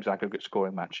unlimited frames aggregate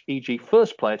scoring match, e.g.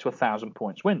 first player to 1,000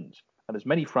 points wins, and as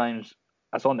many frames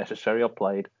as are necessary are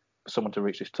played for someone to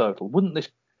reach this total? Wouldn't this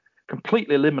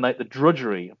completely eliminate the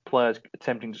drudgery of players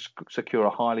attempting to secure a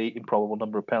highly improbable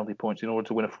number of penalty points in order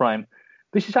to win a frame?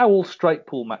 This is how all straight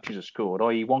pool matches are scored,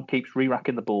 i.e. one keeps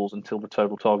re-racking the balls until the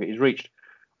total target is reached.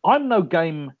 I'm no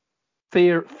game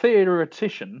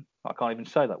theoretician, I can't even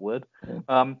say that word,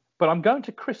 but I'm going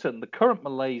to christen the current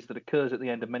malaise that occurs at the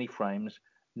end of many frames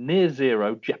near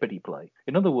zero jeopardy play.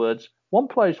 In other words, one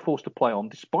player is forced to play on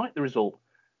despite the result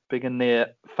being a near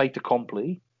fait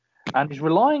accompli and is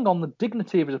relying on the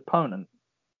dignity of his opponent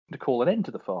to call an end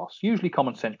to the farce. Usually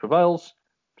common sense prevails,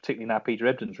 particularly now Peter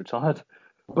Ebdon's retired.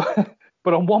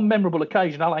 But on one memorable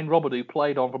occasion, Alain Robidoux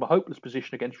played on from a hopeless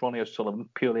position against Ronnie O'Sullivan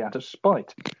purely out of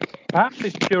spite. Perhaps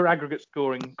this pure aggregate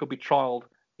scoring could be trialled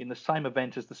in the same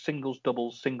event as the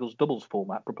singles-doubles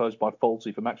format proposed by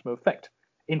Folsey for maximum effect.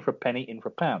 In for a penny, in for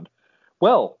a pound.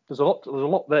 Well, there's a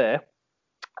lot there.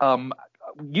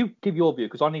 You give your view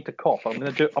because I need to cough. I'm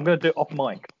going to do it off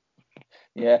mic.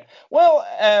 Yeah, well,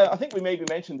 I think we maybe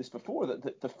mentioned this before,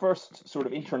 that the first sort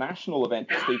of international event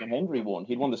that Stephen Hendry won,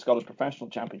 he'd won the Scottish Professional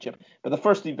Championship, but the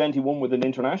first event he won with an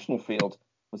international field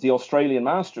was the Australian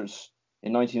Masters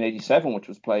in 1987, which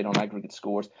was played on aggregate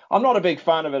scores. I'm not a big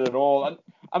fan of it at all.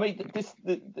 I mean,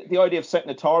 the idea of setting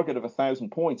a target of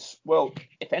 1,000 points, well,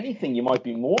 if anything, you might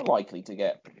be more likely to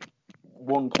get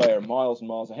one player miles and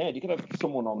miles ahead. You could have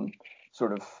someone on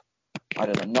sort of, I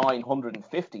don't know,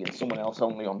 950 and someone else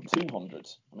only on 200.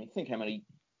 I mean, think how many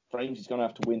frames he's going to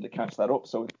have to win to catch that up.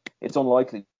 So it's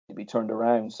unlikely to be turned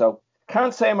around. So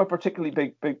can't say I'm a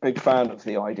particularly big fan of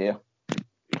the idea.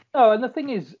 No, and the thing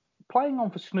is, playing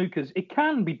on for snookers, it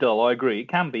can be dull, I agree, it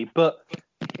can be, but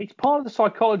it's part of the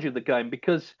psychology of the game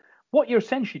because what you're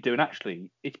essentially doing, actually,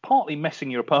 it's partly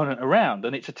messing your opponent around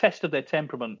and it's a test of their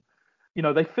temperament.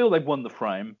 They feel they've won the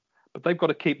frame, but they've got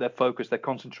to keep their focus, their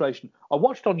concentration. I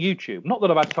watched on YouTube, not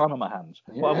that I've had time on my hands,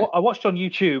 but I watched on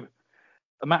YouTube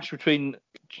a match between,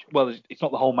 well, it's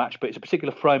not the whole match, but it's a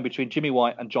particular frame between Jimmy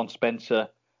White and John Spencer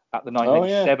at the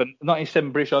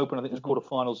 1987 British Open, I think it was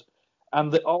quarterfinals.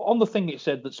 And on the thing it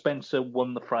said that Spencer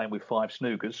won the frame with 5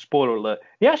 snookers. Spoiler alert.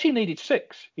 He actually needed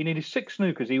 6. He needed 6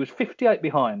 snookers. He was 58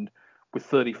 behind with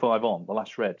 35 on, the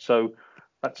last red. So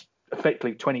that's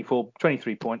effectively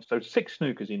 23 points. So 6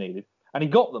 snookers he needed. And he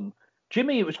got them.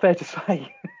 Jimmy, it was fair to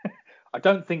say, I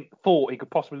don't think thought he could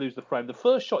possibly lose the frame. The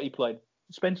first shot he played,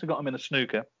 Spencer got him in a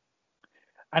snooker.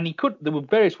 And there were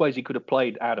various ways he could have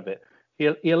played out of it.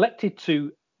 He elected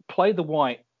to play the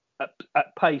white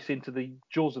at pace into the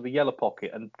jaws of the yellow pocket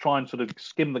and try and sort of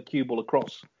skim the cue ball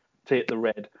across to hit the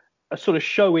red, a sort of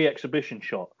showy exhibition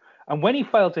shot. And when he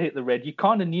failed to hit the red, you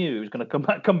kind of knew he was going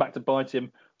to come back to bite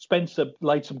him. Spencer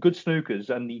laid some good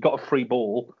snookers and he got a free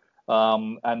ball.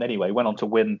 And anyway, went on to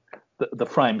win the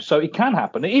frame. So it can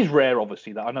happen. It is rare,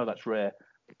 obviously, that I know that's rare,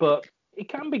 but it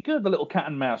can be good, the little cat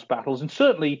and mouse battles. And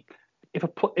certainly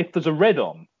if there's a red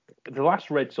on, if the last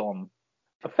red's on,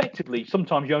 effectively,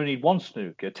 sometimes you only need 1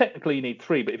 snooker. Technically, you need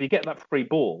 3, but if you get that free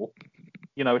ball,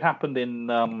 it happened in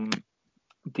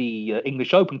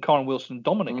English Open, Karen Wilson and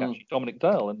Dominic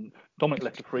Dale, and Dominic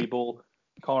left a free ball,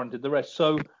 Karen did the rest.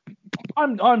 So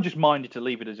I'm just minded to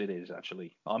leave it as it is.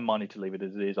 Actually, I'm minded to leave it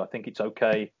as it is. I think it's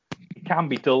okay. It can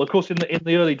be dull, of course. In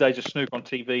the early days of snooker on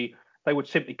TV, they would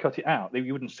simply cut it out.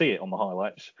 You wouldn't see it on the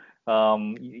highlights.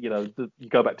 You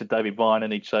go back to David Vine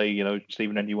and he'd say,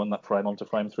 Stephen Hendry won that frame onto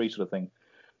frame 3 sort of thing.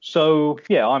 So,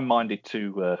 yeah, I'm minded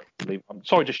to leave. I'm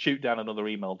sorry to shoot down another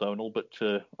email, Donal, but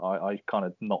I kind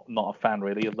of not a fan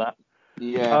really of that.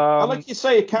 Yeah, like you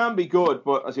say, it can be good,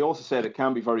 but as you also said, it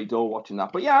can be very dull watching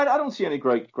that. But yeah, I don't see any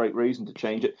great reason to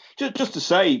change it. Just to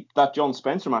say that John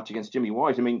Spencer match against Jimmy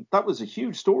White, I mean, that was a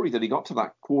huge story that he got to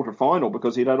that quarter-final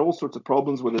because he'd had all sorts of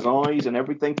problems with his eyes and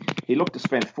everything. He looked to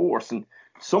spend force and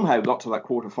somehow got to that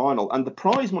quarter-final. And the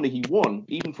prize money he won,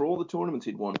 even for all the tournaments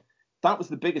he'd won, that was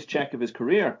the biggest check of his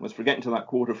career, was for getting to that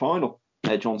quarter-final,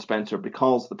 John Spencer,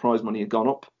 because the prize money had gone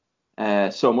up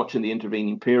so much in the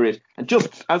intervening period. And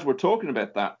just as we're talking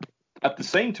about that, at the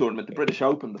same tournament, the British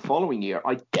Open the following year,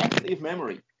 I definitely have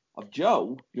memory of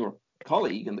Joe, your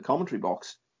colleague in the commentary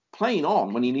box, playing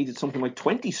on when he needed something like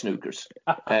 20 snookers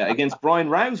against Brian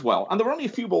Rousewell. And there were only a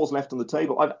few balls left on the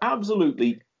table. I've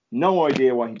absolutely no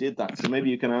idea why he did that. So maybe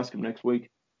you can ask him next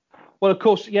week. Well, of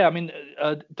course, yeah. I mean,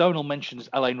 Donal mentions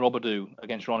Alain Robidoux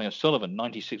against Ronnie O'Sullivan,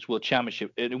 96 World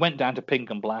Championship. It went down to pink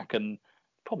and black and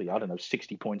probably,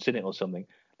 60 points in it or something.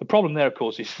 The problem there, of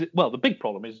course, is, the big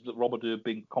problem is that Robidoux had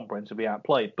been comprehensively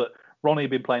outplayed, but Ronnie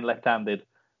had been playing left-handed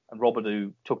and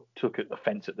Robidoux took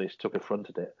offence at this, took affront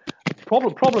at it. The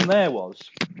problem there was,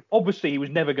 obviously, he was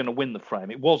never going to win the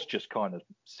frame. It was just kind of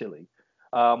silly.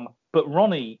 But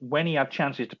Ronnie, when he had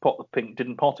chances to pot the pink,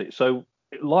 didn't pot it. So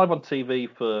live on TV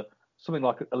for something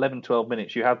like 11, 12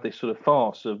 minutes, you had this sort of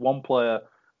farce of one player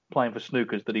playing for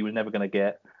snookers that he was never going to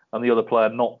get, and the other player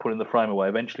not putting the frame away.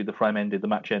 Eventually, the frame ended, the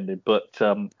match ended. But,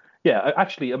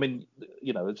 actually, I mean,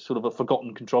 it's sort of a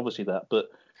forgotten controversy, that. But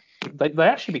they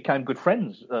actually became good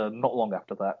friends not long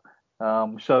after that.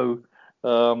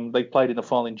 They played in a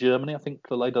final in Germany, I think,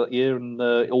 later that year, and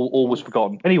all was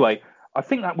forgotten. Anyway, I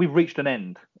think that we've reached an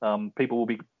end. People will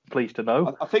be pleased to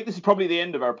know. I think this is probably the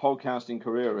end of our podcasting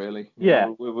career, really. Yeah.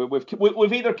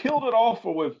 We've either killed it off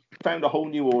or we've found a whole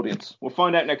new audience. We'll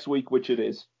find out next week which it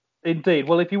is. Indeed.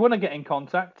 Well, if you want to get in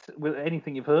contact with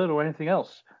anything you've heard or anything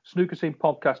else,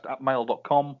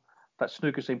 snookerscenepodcast@mail.com. That's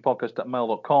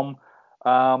snookerscenepodcast@mail.com.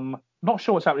 Not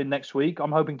sure what's happening next week.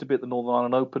 I'm hoping to be at the Northern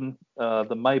Ireland Open.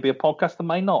 There may be a podcast, there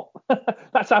may not.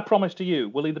 That's our promise to you.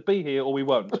 We'll either be here or we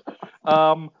won't.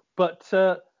 But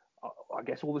I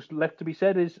guess all that's left to be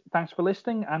said is thanks for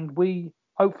listening, and we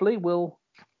hopefully will,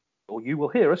 or you will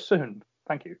hear us soon.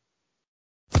 Thank you.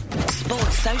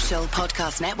 Sports Social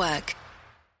Podcast Network.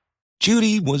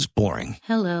 Judy was boring.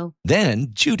 Hello. Then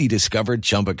Judy discovered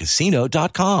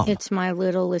ChumbaCasino.com. It's my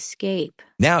little escape.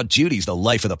 Now Judy's the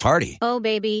life of the party. Oh,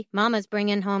 baby, mama's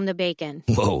bringing home the bacon.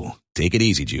 Whoa, take it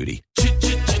easy, Judy.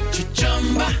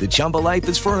 The Chumba life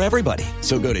is for everybody.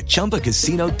 So go to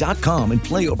ChumbaCasino.com and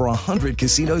play over 100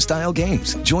 casino-style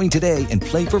games. Join today and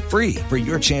play for free for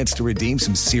your chance to redeem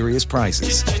some serious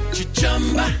prizes.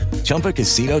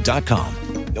 ChumbaCasino.com.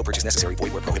 No purchase necessary.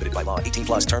 Void where prohibited by law.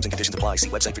 18+ terms and conditions apply. See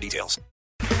website for details.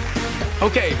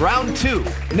 Okay, round two.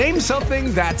 Name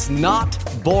something that's not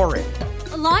boring.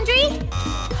 A laundry?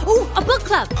 Ooh, a book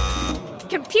club.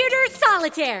 Computer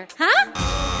solitaire, huh?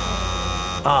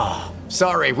 Ah,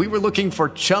 sorry. We were looking for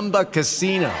Chumba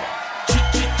Casino.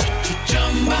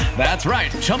 That's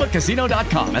right.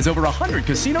 ChumbaCasino.com has over 100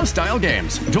 casino-style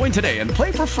games. Join today and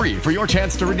play for free for your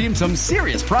chance to redeem some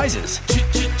serious prizes.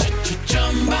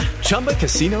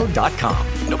 ChumbaCasino.com.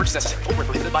 No purchase necessary. Void where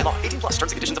prohibited by law. 18+ terms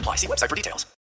and conditions apply. See website for details.